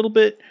down a little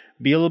bit,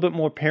 be a little bit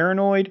more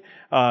paranoid,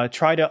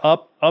 try to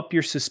up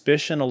your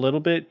suspicion a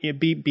little bit,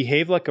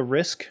 behave like a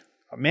risk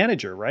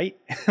manager, right?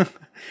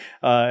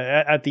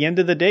 At the end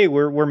of the day,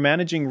 we're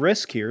managing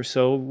risk here,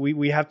 so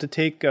we have to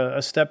take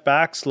a step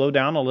back, slow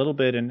down a little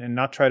bit, and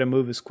not try to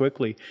move as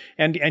quickly,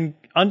 and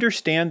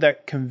understand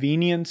that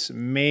convenience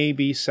may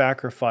be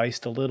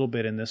sacrificed a little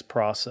bit in this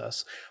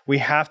process. We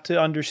have to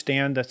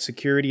understand that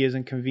security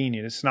isn't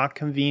convenient. It's not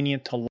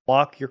convenient to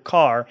lock your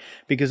car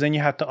because then you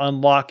have to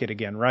unlock it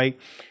again, right?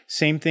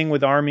 Same thing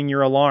with arming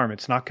your alarm.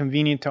 It's not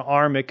convenient to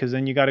arm it because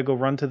then you got to go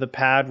run to the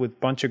pad with a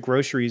bunch of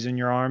groceries in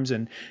your arms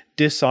and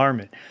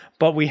disarm it.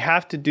 But we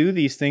have to do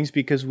these things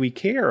because we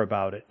care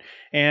about it.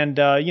 And,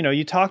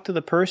 you talk to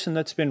the person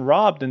that's been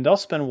robbed and they'll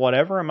spend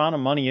whatever amount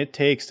of money it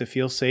takes to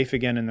feel safe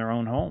again in their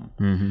own home.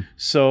 Mm-hmm.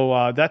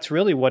 So that's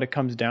really what it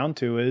comes down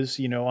to is,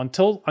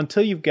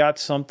 until you've got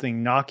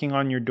something knocking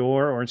on your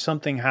door or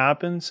something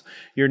happens,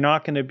 you're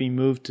not going to be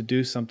moved to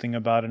do something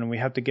about it. And we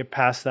have to get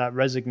past that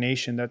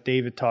resignation that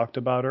David talked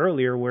about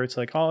earlier where it's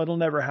like, oh, it'll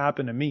never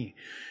happen to me.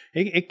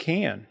 It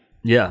can.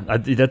 Yeah,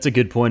 that's a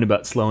good point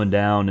about slowing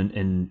down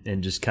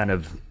and just kind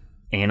of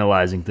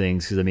analyzing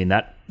things. Because,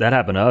 that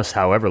happened to us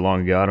however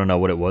long ago. I don't know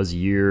what it was, a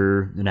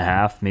year and a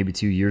half, maybe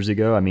 2 years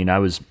ago. I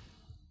was,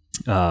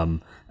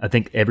 I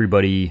think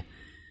everybody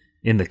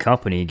in the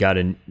company got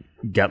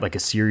like a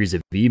series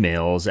of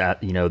emails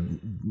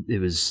it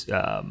was,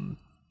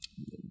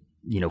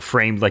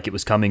 framed like it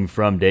was coming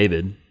from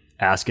David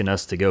asking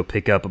us to go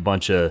pick up a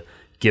bunch of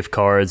gift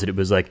cards. And it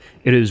was like,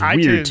 it was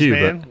iTunes, weird too,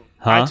 man. but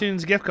huh?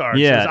 iTunes gift cards.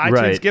 Yeah, iTunes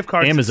right. gift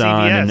cards,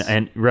 Amazon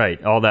and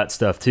right, all that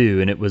stuff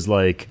too. And it was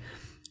like,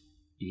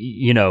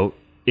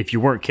 if you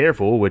weren't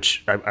careful,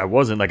 which I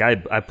wasn't, like I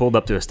pulled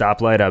up to a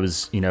stoplight. I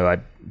was, I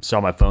saw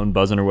my phone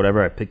buzzing or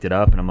whatever. I picked it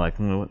up and I'm like,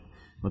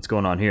 what's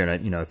going on here?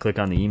 And I click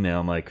on the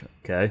email. I'm like,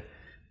 okay,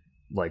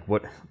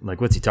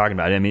 what's he talking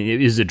about?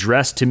 It was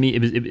addressed to me.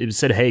 It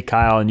said, hey,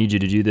 Kyle, I need you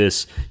to do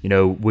this.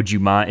 Would you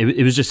mind?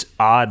 It was just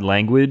odd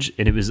language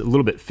and it was a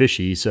little bit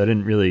fishy. So I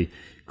didn't really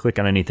click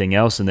on anything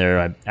else in there.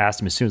 I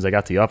asked him as soon as I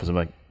got to the office. I'm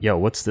like, yo,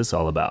 what's this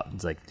all about?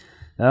 It's like,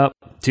 oh,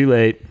 too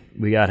late.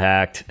 We got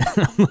hacked.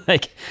 I'm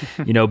like,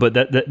 but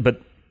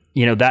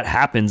that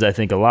happens, I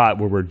think, a lot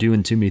where we're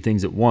doing too many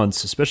things at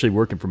once, especially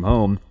working from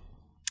home.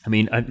 I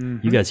mean,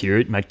 you guys hear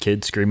it. My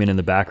kid screaming in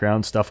the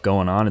background, stuff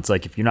going on. It's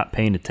like if you're not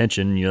paying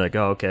attention, you're like,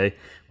 oh, okay,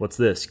 what's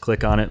this?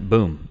 Click on it,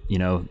 boom.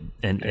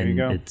 And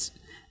it's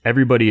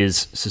everybody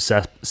is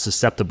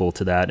susceptible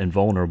to that and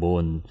vulnerable.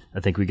 And I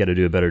think we got to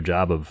do a better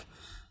job of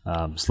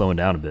slowing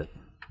down a bit.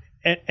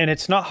 And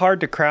it's not hard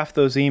to craft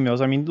those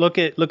emails. I mean, look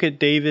at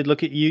David,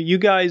 look at you. You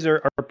guys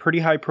are pretty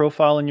high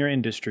profile in your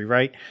industry,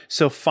 right?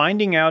 So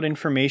finding out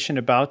information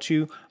about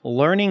you,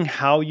 learning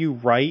how you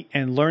write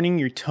and learning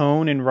your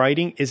tone in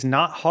writing is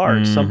not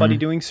hard. Mm-hmm. Somebody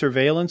doing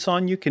surveillance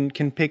on you can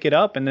pick it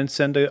up and then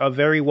send a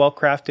very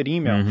well-crafted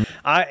email.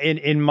 Mm-hmm.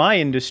 In my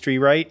industry,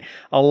 right,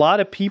 a lot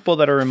of people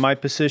that are in my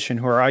position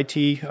who are IT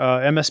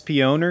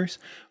MSP owners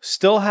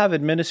still have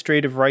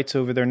administrative rights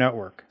over their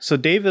network. So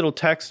David will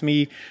text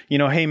me,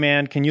 hey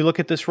man, can you look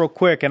at this real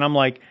quick? And I'm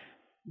like,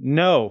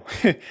 no,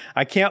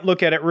 I can't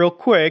look at it real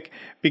quick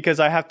because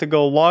I have to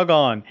go log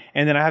on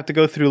and then I have to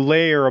go through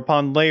layer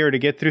upon layer to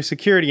get through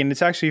security. And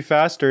it's actually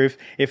faster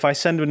if I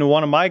send them to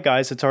one of my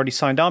guys that's already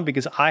signed on,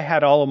 because I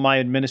had all of my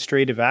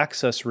administrative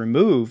access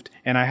removed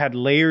and I had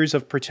layers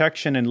of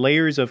protection and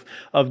layers of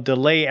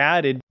delay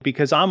added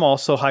because I'm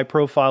also high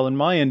profile in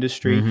my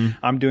industry.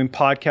 Mm-hmm. I'm doing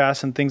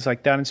podcasts and things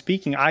like that and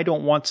speaking. I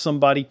don't want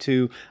somebody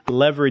to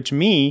leverage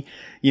me,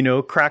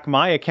 crack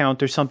my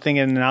account or something,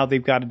 and now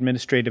they've got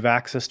administrative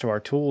access to our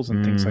tools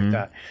and things like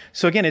that.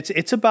 So again,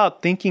 it's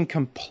about thinking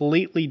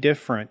completely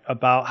different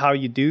about how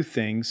you do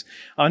things.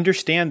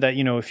 Understand that,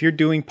 if you're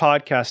doing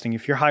podcasting,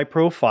 if you're high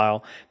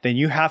profile, then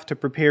you have to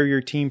prepare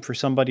your team for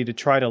somebody to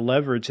try to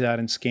leverage that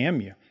and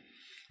scam you.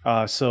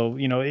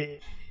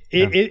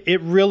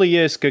 It really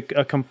is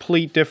a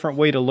complete different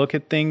way to look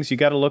at things. You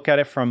got to look at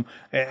it from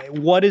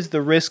what is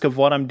the risk of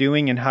what I'm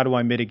doing and how do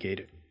I mitigate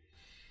it?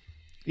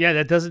 Yeah,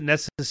 that doesn't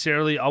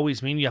necessarily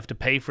always mean you have to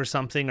pay for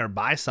something or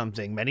buy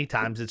something. Many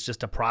times it's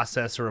just a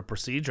process or a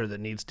procedure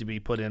that needs to be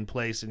put in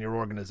place in your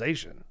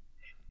organization.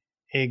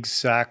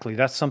 Exactly.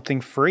 That's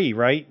something free,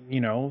 right?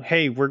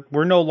 Hey,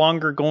 we're no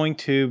longer going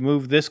to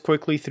move this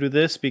quickly through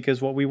this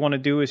because what we want to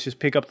do is just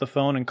pick up the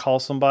phone and call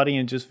somebody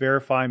and just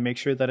verify and make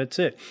sure that it's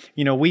it.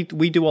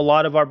 We do a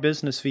lot of our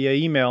business via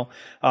email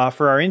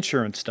for our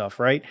insurance stuff,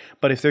 right?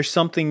 But if there's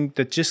something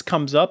that just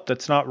comes up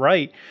that's not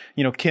right,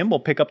 Kim will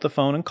pick up the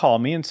phone and call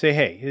me and say,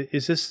 hey,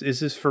 is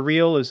this for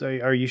real?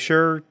 Are you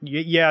sure?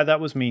 Yeah,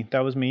 that was me.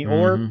 Mm-hmm.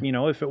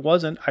 Or, if it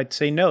wasn't, I'd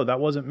say, no, that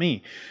wasn't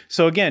me.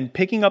 So again,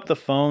 picking up the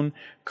phone,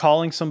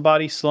 calling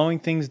somebody, slowing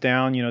things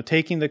down,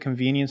 taking the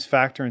convenience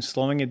factor and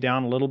slowing it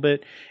down a little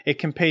bit, it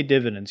can pay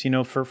dividends.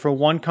 For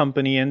one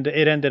company, and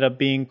it ended up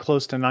being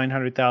close to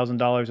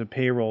 $900,000 of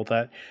payroll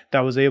that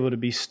was able to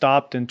be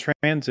stopped in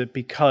transit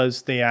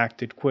because they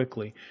acted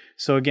quickly.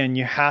 So again,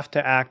 you have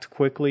to act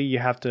quickly. You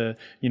have to,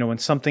 when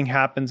something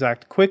happens,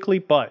 act quickly.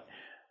 But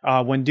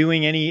when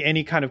doing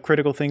any kind of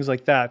critical things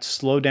like that,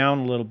 slow down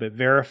a little bit,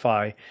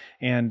 verify,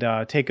 and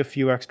take a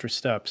few extra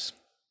steps.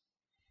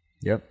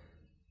 Yep.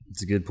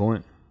 It's a good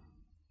point.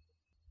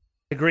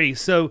 I agree.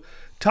 So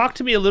talk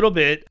to me a little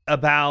bit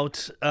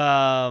about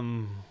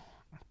your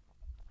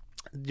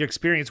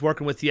experience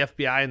working with the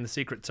FBI and the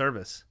Secret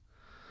Service.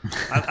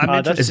 I'm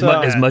interested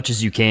as much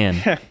as you can.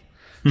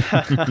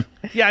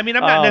 Yeah, I mean,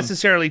 I'm not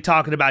necessarily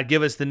talking about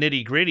give us the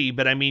nitty gritty,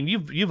 but I mean,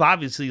 you've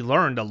obviously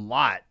learned a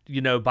lot,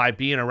 by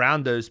being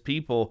around those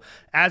people,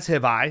 as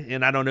have I,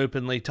 and I don't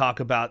openly talk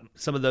about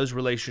some of those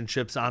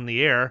relationships on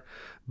the air,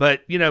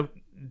 but,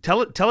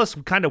 tell us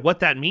kind of what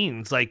that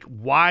means. Like,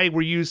 why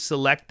were you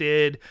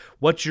selected?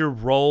 What's your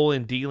role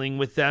in dealing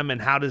with them,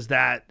 and how does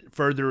that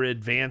further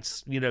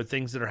advance,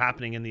 things that are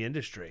happening in the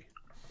industry?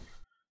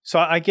 So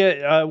I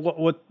get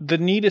what the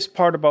neatest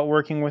part about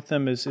working with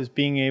them is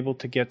being able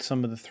to get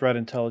some of the threat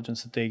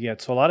intelligence that they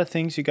get. So a lot of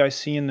things you guys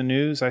see in the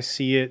news, I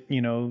see it,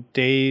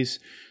 days,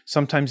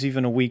 sometimes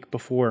even a week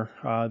before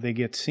they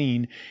get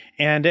seen.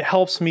 And it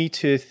helps me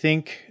to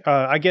think,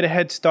 I get a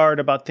head start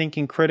about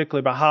thinking critically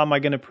about how am I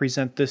going to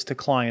present this to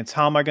clients?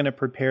 How am I going to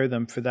prepare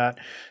them for that?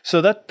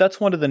 So that's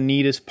one of the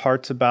neatest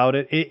parts about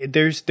it.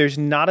 There's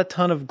not a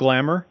ton of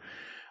glamour.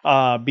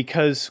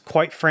 Because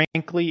quite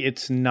frankly,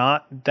 it's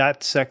not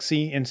that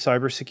sexy in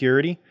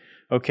cybersecurity.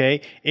 Okay.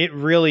 It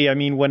really,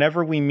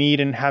 whenever we meet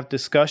and have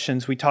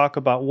discussions, we talk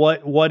about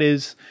what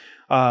is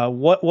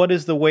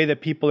the way that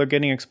people are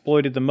getting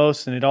exploited the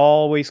most. And it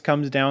always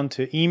comes down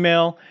to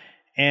email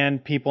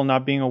and people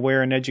not being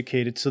aware and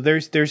educated. So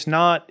there's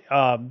not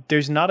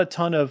a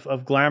ton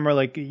of glamour.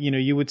 Like,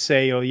 you would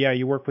say, oh yeah,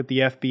 you work with the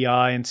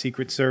FBI and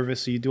Secret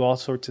Service, so you do all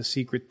sorts of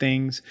secret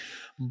things,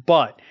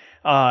 but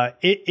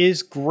it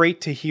is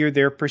great to hear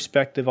their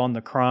perspective on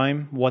the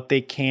crime, what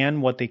they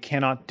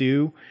cannot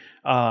do.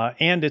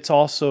 And it's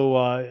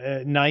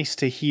also nice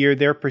to hear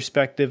their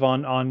perspective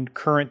on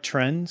current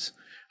trends.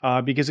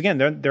 Because again,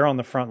 they're on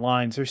the front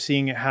lines. They're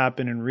seeing it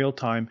happen in real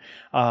time.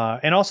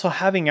 And also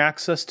having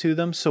access to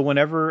them. So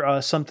whenever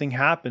something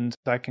happens,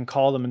 I can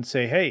call them and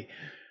say, hey,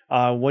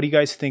 What do you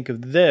guys think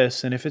of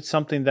this? And if it's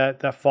something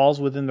that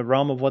falls within the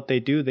realm of what they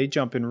do, they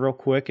jump in real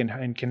quick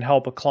and can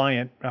help a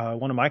client,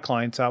 one of my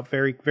clients, out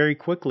very, very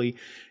quickly.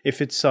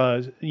 If it's,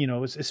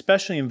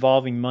 especially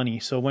involving money.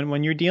 So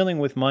when you're dealing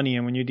with money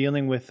and when you're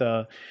dealing with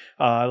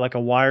like a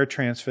wire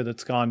transfer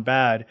that's gone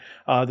bad,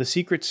 the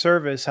Secret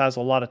Service has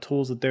a lot of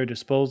tools at their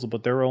disposal,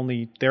 but they're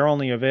only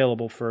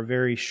available for a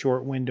very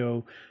short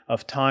window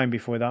of time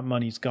before that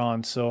money's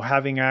gone. So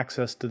having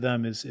access to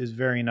them is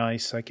very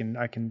nice. I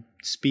can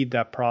speed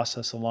that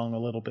process along a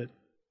little bit.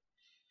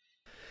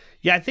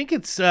 Yeah, I think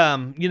it's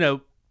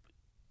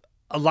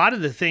a lot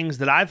of the things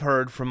that I've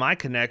heard from my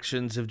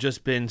connections have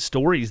just been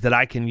stories that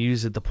I can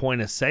use at the point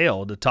of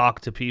sale to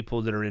talk to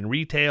people that are in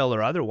retail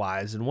or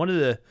otherwise. And one of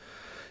the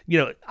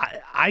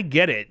I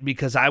get it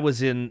because I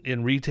was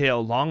in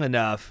retail long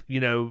enough.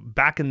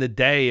 Back in the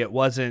day, it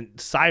wasn't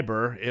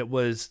cyber, it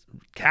was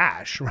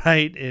cash,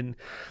 right? And,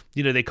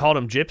 they called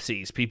them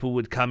gypsies. People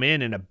would come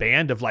in a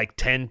band of like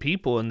 10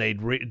 people and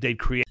they'd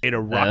create a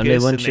ruckus. Only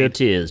one your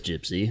tears,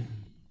 gypsy.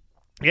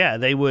 Yeah,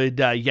 they would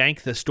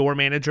yank the store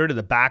manager to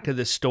the back of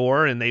the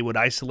store and they would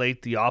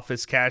isolate the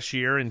office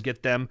cashier and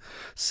get them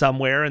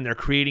somewhere, and they're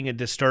creating a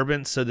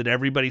disturbance so that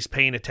everybody's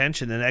paying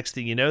attention. The next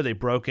thing you know, they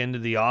broke into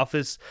the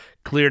office,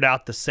 cleared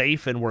out the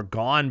safe, and were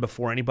gone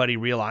before anybody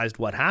realized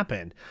what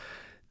happened.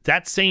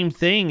 That same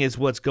thing is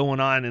what's going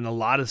on in a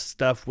lot of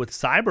stuff with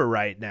cyber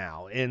right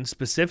now, and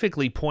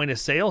specifically point of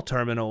sale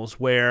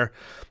terminals where,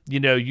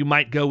 you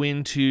might go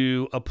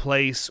into a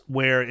place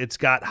where it's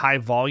got high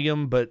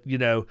volume, but,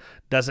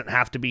 doesn't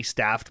have to be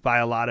staffed by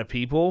a lot of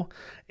people,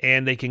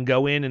 and they can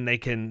go in and they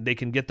can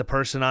get the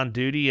person on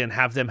duty and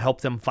have them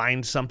help them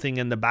find something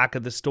in the back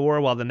of the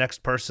store while the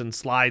next person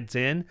slides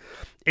in.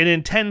 And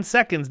in 10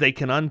 seconds, they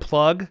can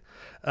unplug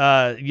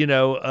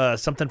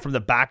something from the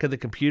back of the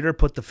computer,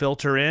 put the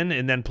filter in,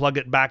 and then plug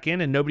it back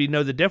in, and nobody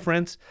know the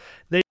difference.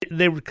 They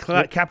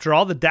capture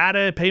all the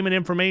data, payment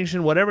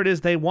information, whatever it is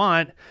they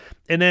want,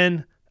 and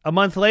then a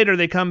month later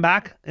they come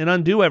back and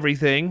undo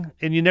everything,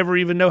 and you never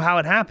even know how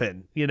it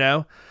happened.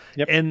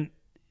 Yep. And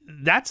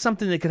that's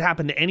something that could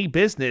happen to any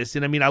business.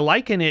 And I mean, I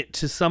liken it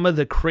to some of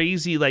the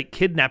crazy like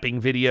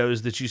kidnapping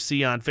videos that you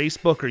see on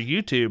Facebook or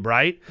YouTube,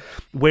 right?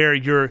 Where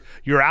you're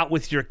out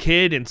with your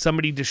kid and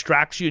somebody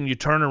distracts you and you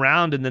turn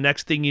around and the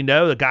next thing you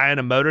know, the guy on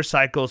a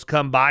motorcycle's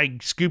come by,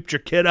 scooped your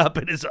kid up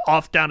and is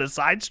off down a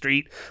side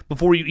street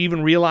before you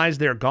even realize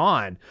they're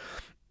gone.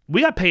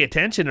 We got to pay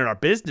attention in our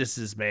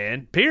businesses,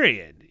 man,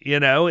 period.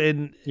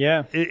 And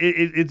yeah,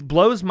 it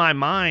blows my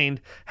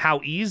mind how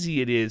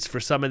easy it is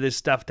for some of this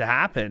stuff to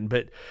happen.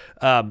 But,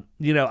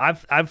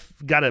 I've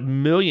got a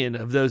million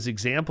of those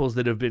examples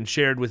that have been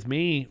shared with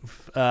me,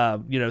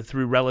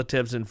 through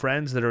relatives and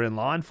friends that are in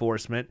law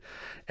enforcement.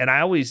 And I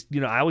always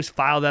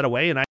file that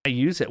away and I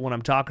use it when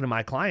I'm talking to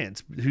my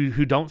clients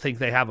who don't think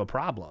they have a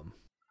problem.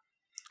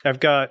 I've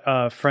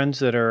got friends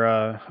that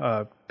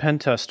are pen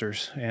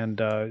testers,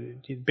 and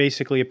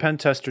basically a pen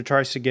tester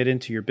tries to get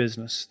into your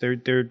business.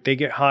 They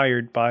get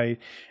hired by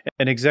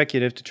an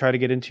executive to try to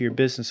get into your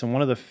business, and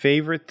one of the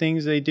favorite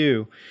things they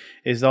do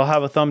is they'll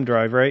have a thumb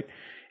drive, right?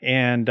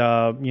 And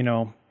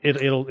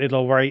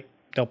it'll write.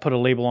 They'll put a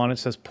label on it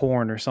that says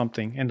porn or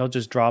something, and they'll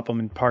just drop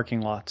them in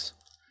parking lots.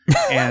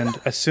 And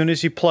as soon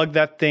as you plug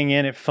that thing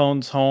in, it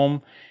phones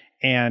home,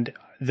 and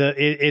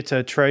it's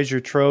a treasure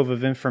trove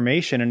of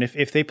information, and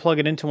if they plug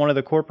it into one of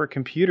the corporate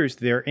computers,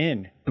 they're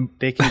in.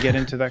 They can get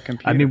into that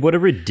computer. I mean, what a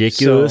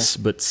ridiculous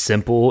but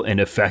simple and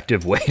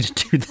effective way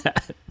to do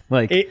that.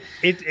 Like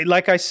it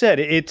like I said,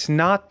 it's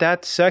not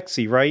that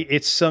sexy, right?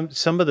 It's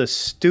some of the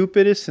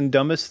stupidest and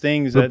dumbest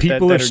things but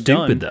people that are are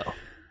stupid done. though.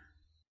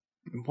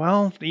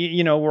 Well,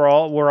 we're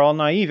all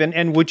naive.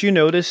 And would you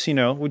notice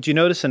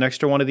an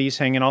extra one of these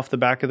hanging off the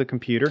back of the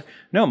computer?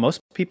 No, most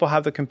people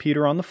have the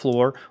computer on the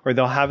floor or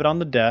they'll have it on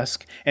the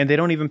desk and they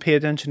don't even pay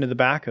attention to the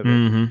back of it.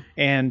 Mm-hmm.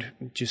 And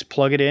just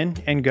plug it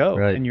in and go,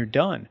 right. And you're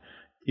done.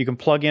 You can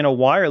plug in a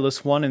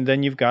wireless one and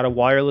then you've got a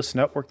wireless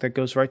network that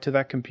goes right to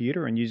that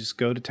computer and you just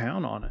go to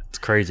town on it. It's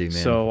crazy, man.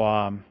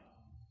 So,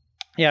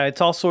 yeah,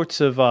 it's all sorts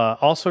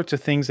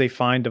of things they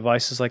find,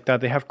 devices like that.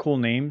 They have cool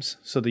names.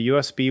 So the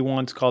USB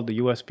one's called the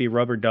USB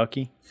rubber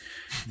ducky.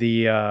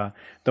 The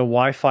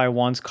Wi-Fi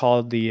one's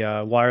called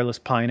the wireless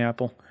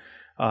pineapple.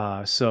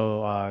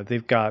 So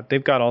they've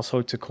got all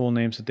sorts of cool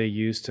names that they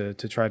use to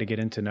try to get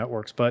into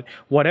networks. But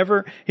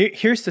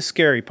here's the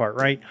scary part,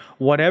 right?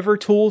 Whatever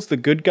tools the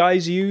good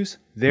guys use,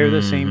 they're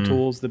the same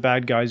tools the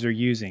bad guys are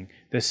using.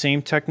 The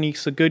same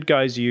techniques the good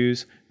guys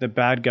use, the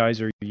bad guys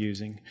are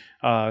using.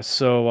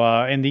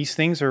 And these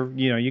things are,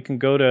 you can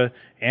go to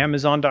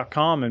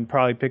Amazon.com and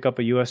probably pick up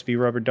a USB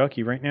rubber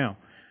ducky right now.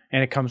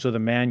 And it comes with a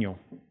manual.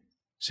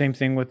 Same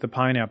thing with the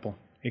pineapple.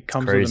 It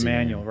comes with a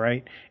manual, man.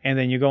 Right? And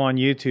then you go on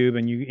YouTube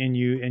and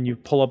you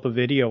pull up a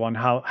video on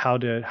how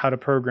to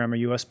program a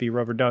USB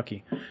rubber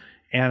ducky.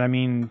 And I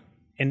mean,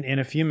 in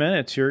a few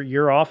minutes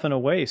you're off and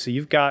away. So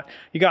you got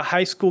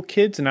high school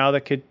kids now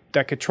that could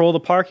control the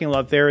parking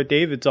lot there at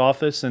David's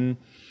office and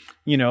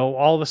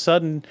all of a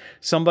sudden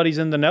somebody's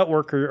in the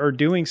network or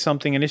doing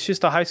something, and it's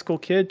just a high school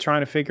kid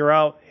trying to figure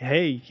out,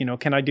 hey,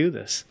 can I do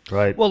this?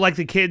 Right. Well, like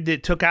the kid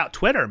that took out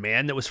Twitter,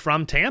 man, that was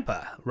from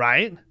Tampa,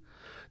 right?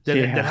 That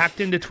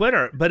hacked into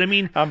Twitter. But I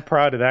mean, I'm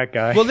proud of that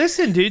guy. Well,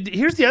 listen, dude,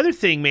 here's the other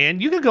thing,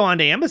 man. You can go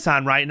onto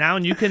Amazon right now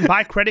and you can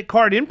buy credit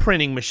card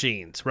imprinting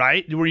machines,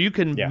 right? Where you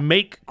can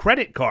make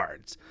credit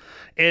cards.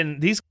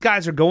 And these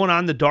guys are going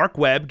on the dark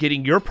web,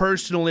 getting your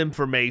personal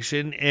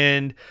information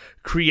and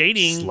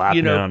creating,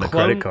 slapping it on a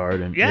credit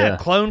card, and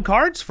clone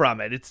cards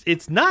from it.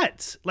 It's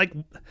nuts. Like,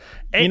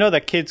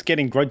 that kid's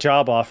getting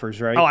job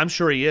offers, right? Oh, I'm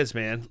sure he is,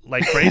 man.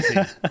 Like crazy,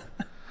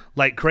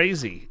 like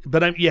crazy.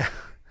 But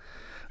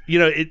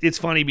it's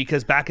funny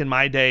because back in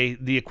my day,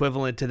 the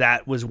equivalent to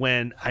that was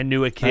when I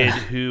knew a kid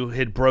who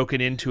had broken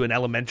into an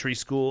elementary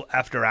school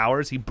after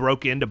hours. He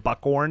broke into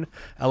Buckhorn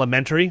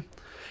Elementary.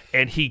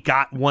 And he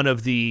got one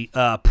of the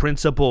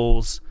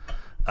principal's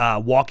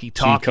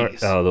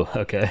walkie-talkies.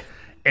 Okay.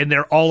 And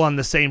they're all on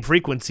the same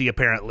frequency,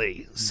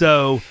 apparently.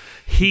 So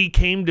he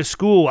came to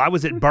school. I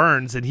was at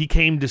Burns, and he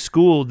came to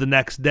school the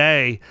next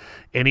day,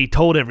 and he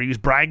was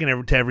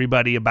bragging to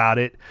everybody about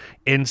it.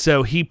 And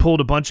so he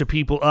pulled a bunch of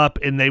people up,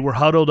 and they were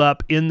huddled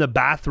up in the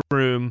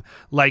bathroom,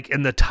 like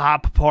in the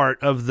top part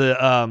of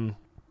the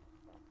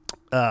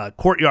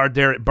courtyard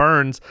there at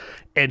Burns,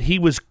 and he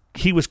was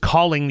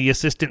calling the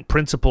assistant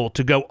principal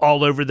to go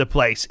all over the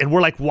place. And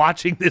we're like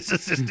watching this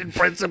assistant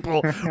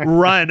principal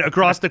run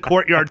across the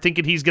courtyard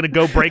thinking he's going to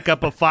go break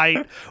up a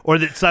fight or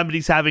that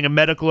somebody's having a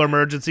medical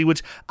emergency,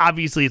 which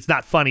obviously it's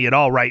not funny at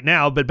all right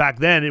now. But back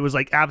then it was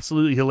like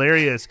absolutely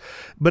hilarious.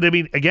 But I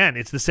mean, again,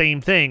 it's the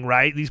same thing,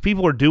 right? These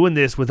people are doing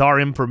this with our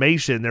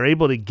information. They're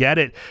able to get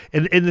it.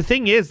 And the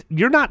thing is,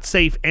 you're not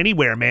safe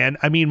anywhere, man.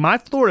 I mean, my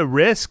Florida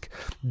Risk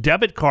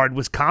debit card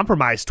was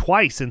compromised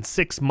twice in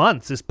 6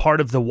 months as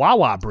part of the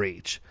Wawa breach.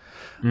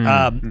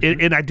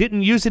 And I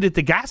didn't use it at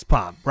the gas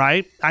pump,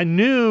 right? I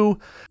knew,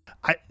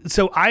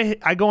 so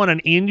I go on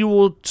an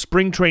annual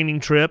spring training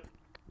trip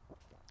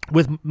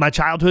with my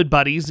childhood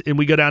buddies, and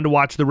we go down to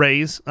watch the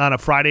Rays on a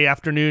Friday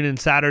afternoon and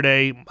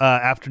Saturday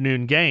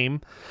afternoon game,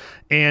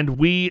 and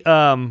we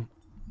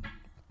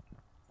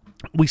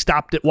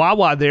stopped at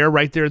Wawa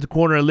right there at the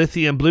corner of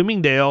Lithia and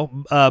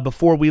Bloomingdale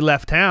before we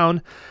left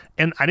town.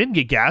 And I didn't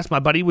get gas. My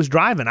buddy was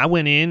driving. I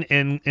went in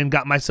and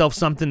got myself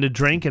something to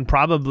drink and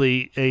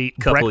probably a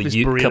breakfast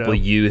burrito. Couple of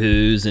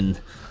Yoo-hoos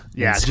and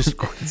just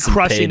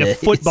crushing a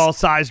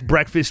football-sized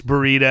breakfast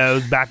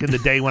burrito back in the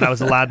day when I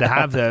was allowed to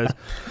have those.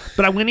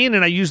 But I went in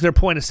and I used their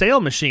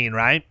point-of-sale machine,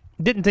 right?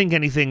 Didn't think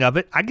anything of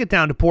it. I get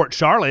down to Port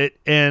Charlotte,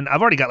 and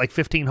I've already got like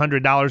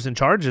 $1,500 in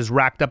charges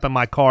racked up in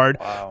my card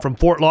from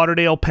Fort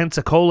Lauderdale,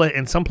 Pensacola,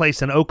 and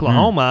someplace in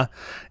Oklahoma.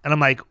 And I'm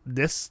like,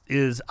 this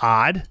is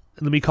odd.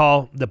 Let me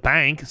call the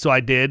bank. So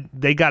I did.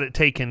 They got it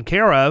taken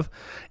care of.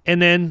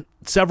 And then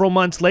several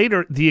months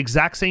later, the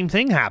exact same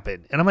thing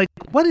happened. And I'm like,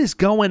 what is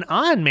going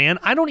on, man?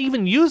 I don't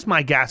even use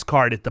my gas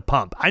card at the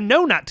pump. I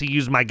know not to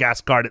use my gas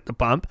card at the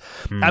pump.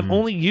 I've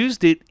only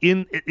used it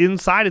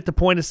inside at the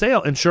point of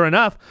sale. And sure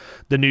enough,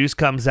 the news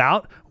comes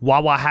out.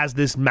 Wawa has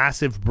this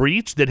massive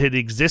breach that had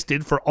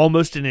existed for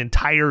almost an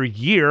entire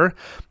year.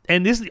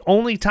 And this is the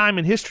only time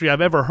in history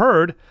I've ever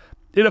heard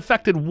it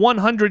affected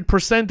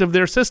 100% of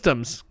their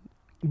systems.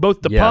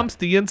 Both the pumps,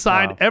 the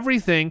inside,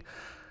 everything.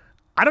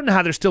 I don't know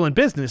how they're still in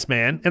business,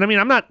 man. And I mean,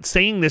 I'm not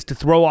saying this to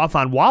throw off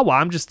on Wawa.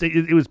 I'm just,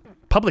 it was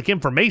public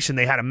information.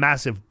 They had a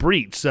massive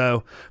breach.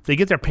 So if they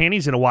get their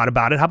panties in a wad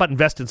about it, how about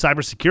invest in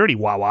cybersecurity,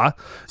 Wawa?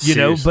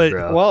 Seriously,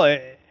 bro. Well,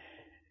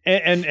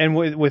 and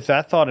with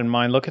that thought in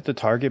mind, look at the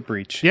Target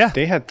breach. Yeah.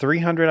 They had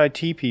 300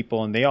 IT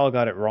people and they all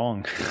got it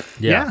wrong.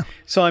 Yeah.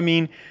 So, I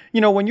mean,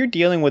 when you're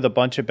dealing with a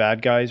bunch of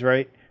bad guys,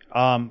 right?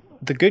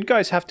 The good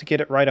guys have to get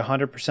it right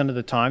 100% of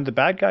the time. The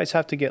bad guys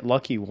have to get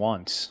lucky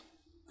once.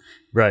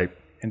 Right.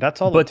 And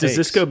that's all But it takes. does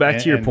this go back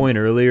to your point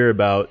earlier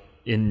about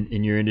in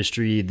your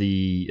industry,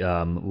 the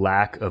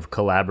lack of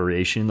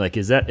collaboration? Like,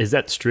 is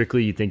that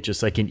strictly, you think,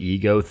 just like an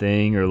ego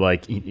thing, or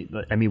like,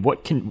 I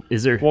mean,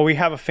 is there? Well, we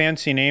have a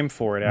fancy name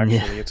for it, actually.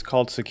 Yeah. It's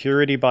called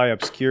security by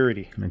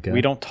obscurity. Okay.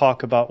 We don't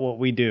talk about what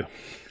we do.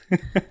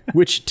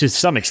 Which to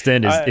some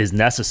extent is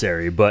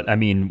necessary, but I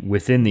mean,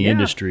 within the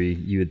industry,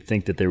 you would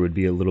think that there would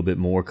be a little bit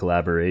more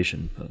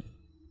collaboration. But.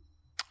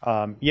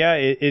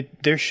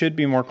 There should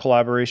be more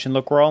collaboration.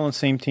 Look, we're all on the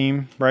same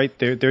team, right?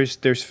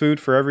 There's food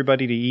for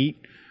everybody to eat,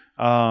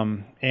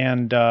 and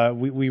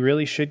we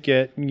really should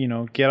get in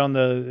the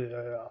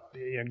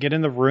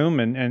room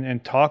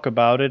and talk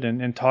about it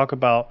and talk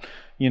about.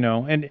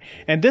 And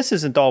this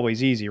isn't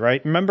always easy,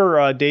 right?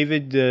 Remember,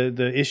 David,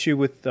 the issue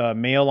with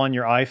mail on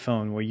your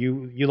iPhone, where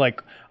you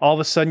like all of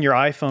a sudden your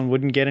iPhone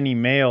wouldn't get any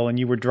mail and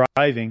you were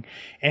driving,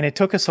 and it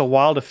took us a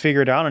while to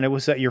figure it out, and it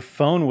was that your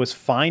phone was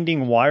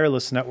finding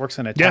wireless networks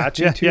and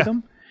attaching to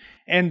them,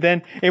 and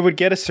then it would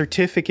get a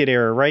certificate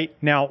error, right?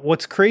 Now,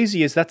 what's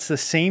crazy is that's the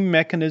same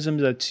mechanism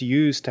that's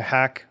used to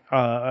hack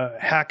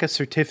a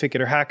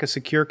certificate or hack a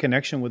secure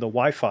connection with a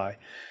Wi-Fi.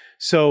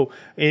 So,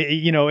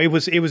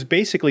 it was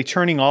basically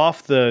turning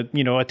off the,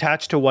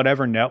 attached to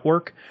whatever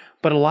network.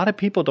 But a lot of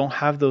people don't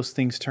have those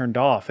things turned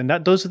off. And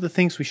those are the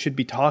things we should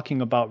be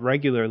talking about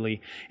regularly.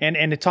 And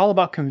it's all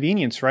about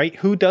convenience, right?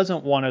 Who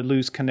doesn't want to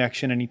lose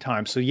connection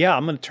anytime? So yeah,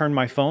 I'm going to turn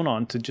my phone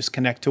on to just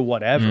connect to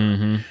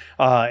whatever.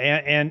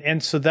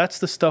 And so that's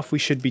the stuff we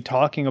should be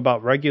talking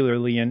about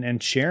regularly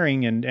and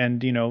sharing.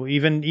 And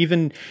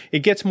even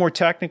it gets more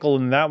technical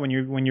than that when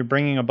you're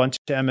bringing a bunch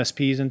of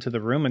MSPs into the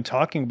room and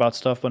talking about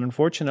stuff. But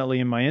unfortunately,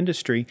 in my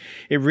industry,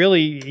 it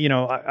really,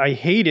 I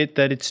hate it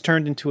that it's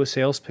turned into a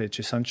sales pitch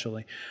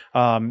essentially.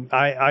 When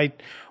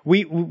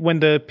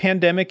the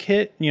pandemic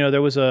hit,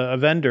 there was a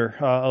vendor,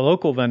 a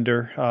local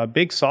vendor, a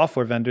big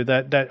software vendor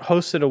that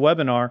hosted a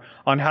webinar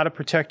on how to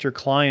protect your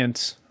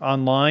clients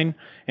online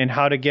and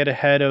how to get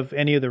ahead of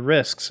any of the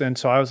risks. And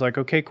so I was like,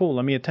 okay, cool,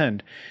 let me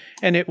attend.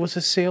 And it was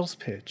a sales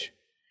pitch.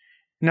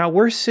 Now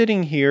we're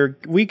sitting here,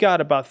 we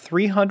got about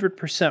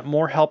 300%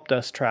 more help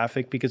desk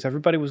traffic because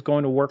everybody was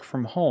going to work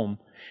from home.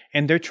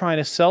 And they're trying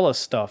to sell us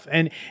stuff.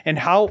 And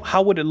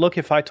how would it look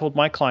if I told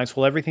my clients,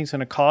 well, everything's going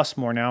to cost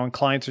more now, and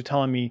clients are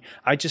telling me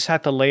I just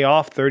had to lay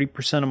off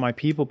 30% of my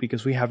people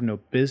because we have no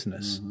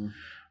business,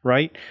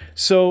 right?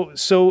 So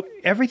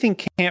everything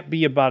can't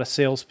be about a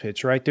sales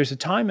pitch, right? There's a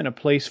time and a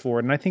place for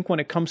it. And I think when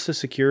it comes to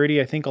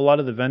security, I think a lot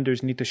of the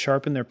vendors need to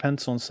sharpen their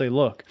pencil and say,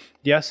 look,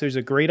 yes, there's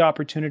a great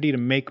opportunity to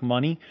make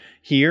money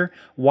here.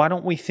 Why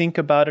don't we think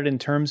about it in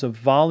terms of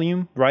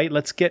volume, right?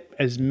 Let's get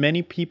as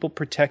many people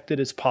protected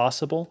as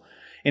possible,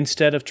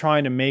 instead of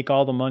trying to make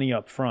all the money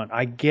up front.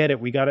 I get it.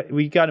 We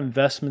got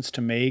investments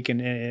to make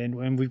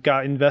and we've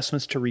got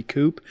investments to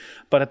recoup.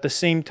 But at the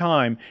same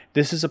time,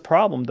 this is a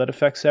problem that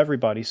affects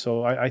everybody.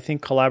 So I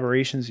think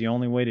collaboration is the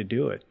only way to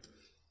do it.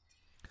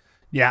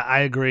 Yeah, I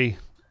agree.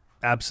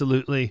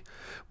 Absolutely.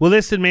 Well,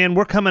 listen, man,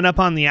 we're coming up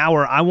on the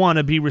hour. I want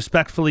to be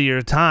respectful of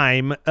your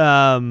time.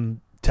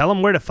 Tell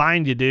them where to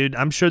find you, dude.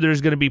 I'm sure there's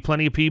going to be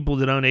plenty of people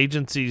that own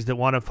agencies that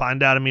want to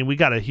find out. I mean, we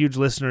got a huge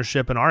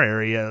listenership in our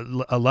area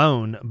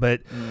alone,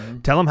 but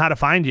tell them how to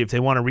find you if they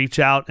want to reach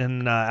out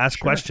and ask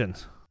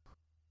questions.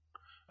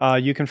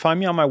 You can find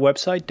me on my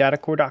website,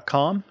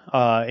 datacore.com.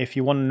 If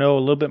you want to know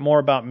a little bit more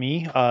about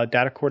me,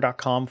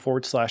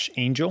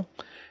 datacore.com/angel.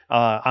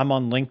 I'm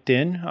on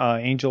LinkedIn,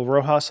 Angel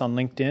Rojas on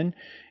LinkedIn.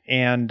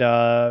 And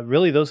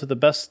really, those are the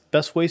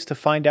best ways to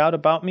find out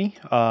about me.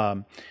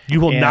 You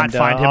will not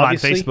find him on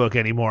Facebook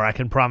anymore. I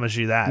can promise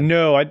you that.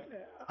 No,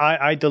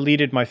 I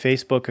deleted my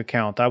Facebook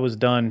account. I was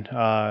done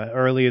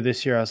earlier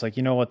this year. I was like,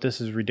 you know what,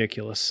 this is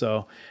ridiculous.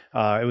 So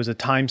it was a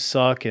time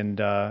suck, and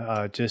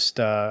I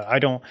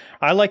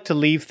like to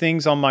leave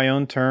things on my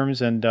own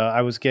terms. And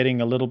I was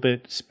getting a little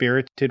bit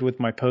spirited with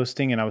my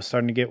posting, and I was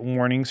starting to get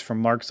warnings from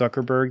Mark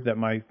Zuckerberg that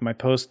my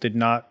post did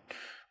not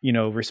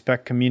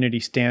respect community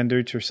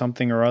standards or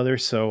something or other.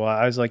 So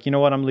I was like, you know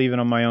what, I'm leaving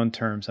on my own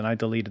terms, and I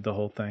deleted the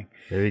whole thing.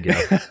 There you go.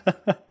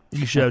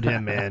 You showed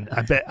him, man.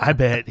 I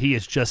bet he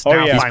is just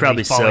now he's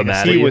probably so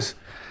mad at you. He's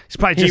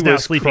probably just now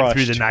sleeping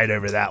through the night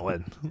over that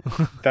one.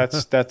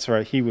 That's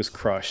right. He was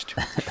crushed.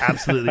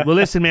 Absolutely. Well,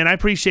 listen, man, I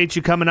appreciate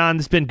you coming on.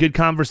 It's been good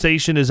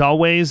conversation as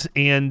always.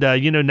 And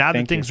now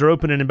that things are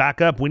opening and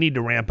back up, we need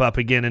to ramp up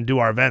again and do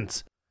our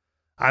events.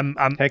 I'm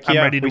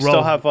ready to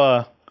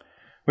roll.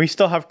 We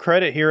still have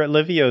credit here at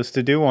Livio's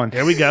to do one.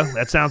 There we go.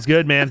 That sounds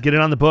good, man. Get it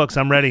on the books.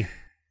 I'm ready.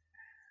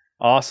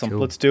 Awesome. Cool.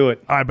 Let's do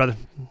it. All right, brother.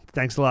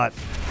 Thanks a lot.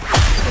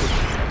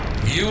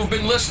 You've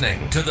been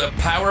listening to the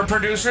Power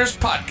Producers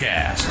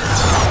Podcast.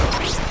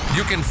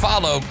 You can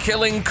follow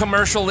Killing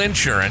Commercial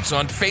Insurance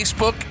on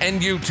Facebook and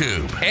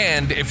YouTube.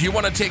 And if you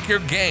want to take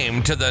your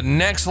game to the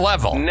next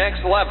level,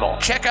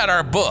 check out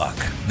our book,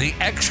 The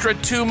Extra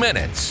 2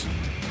 Minutes,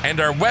 and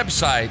our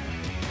website,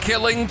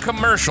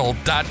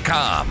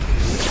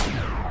 killingcommercial.com.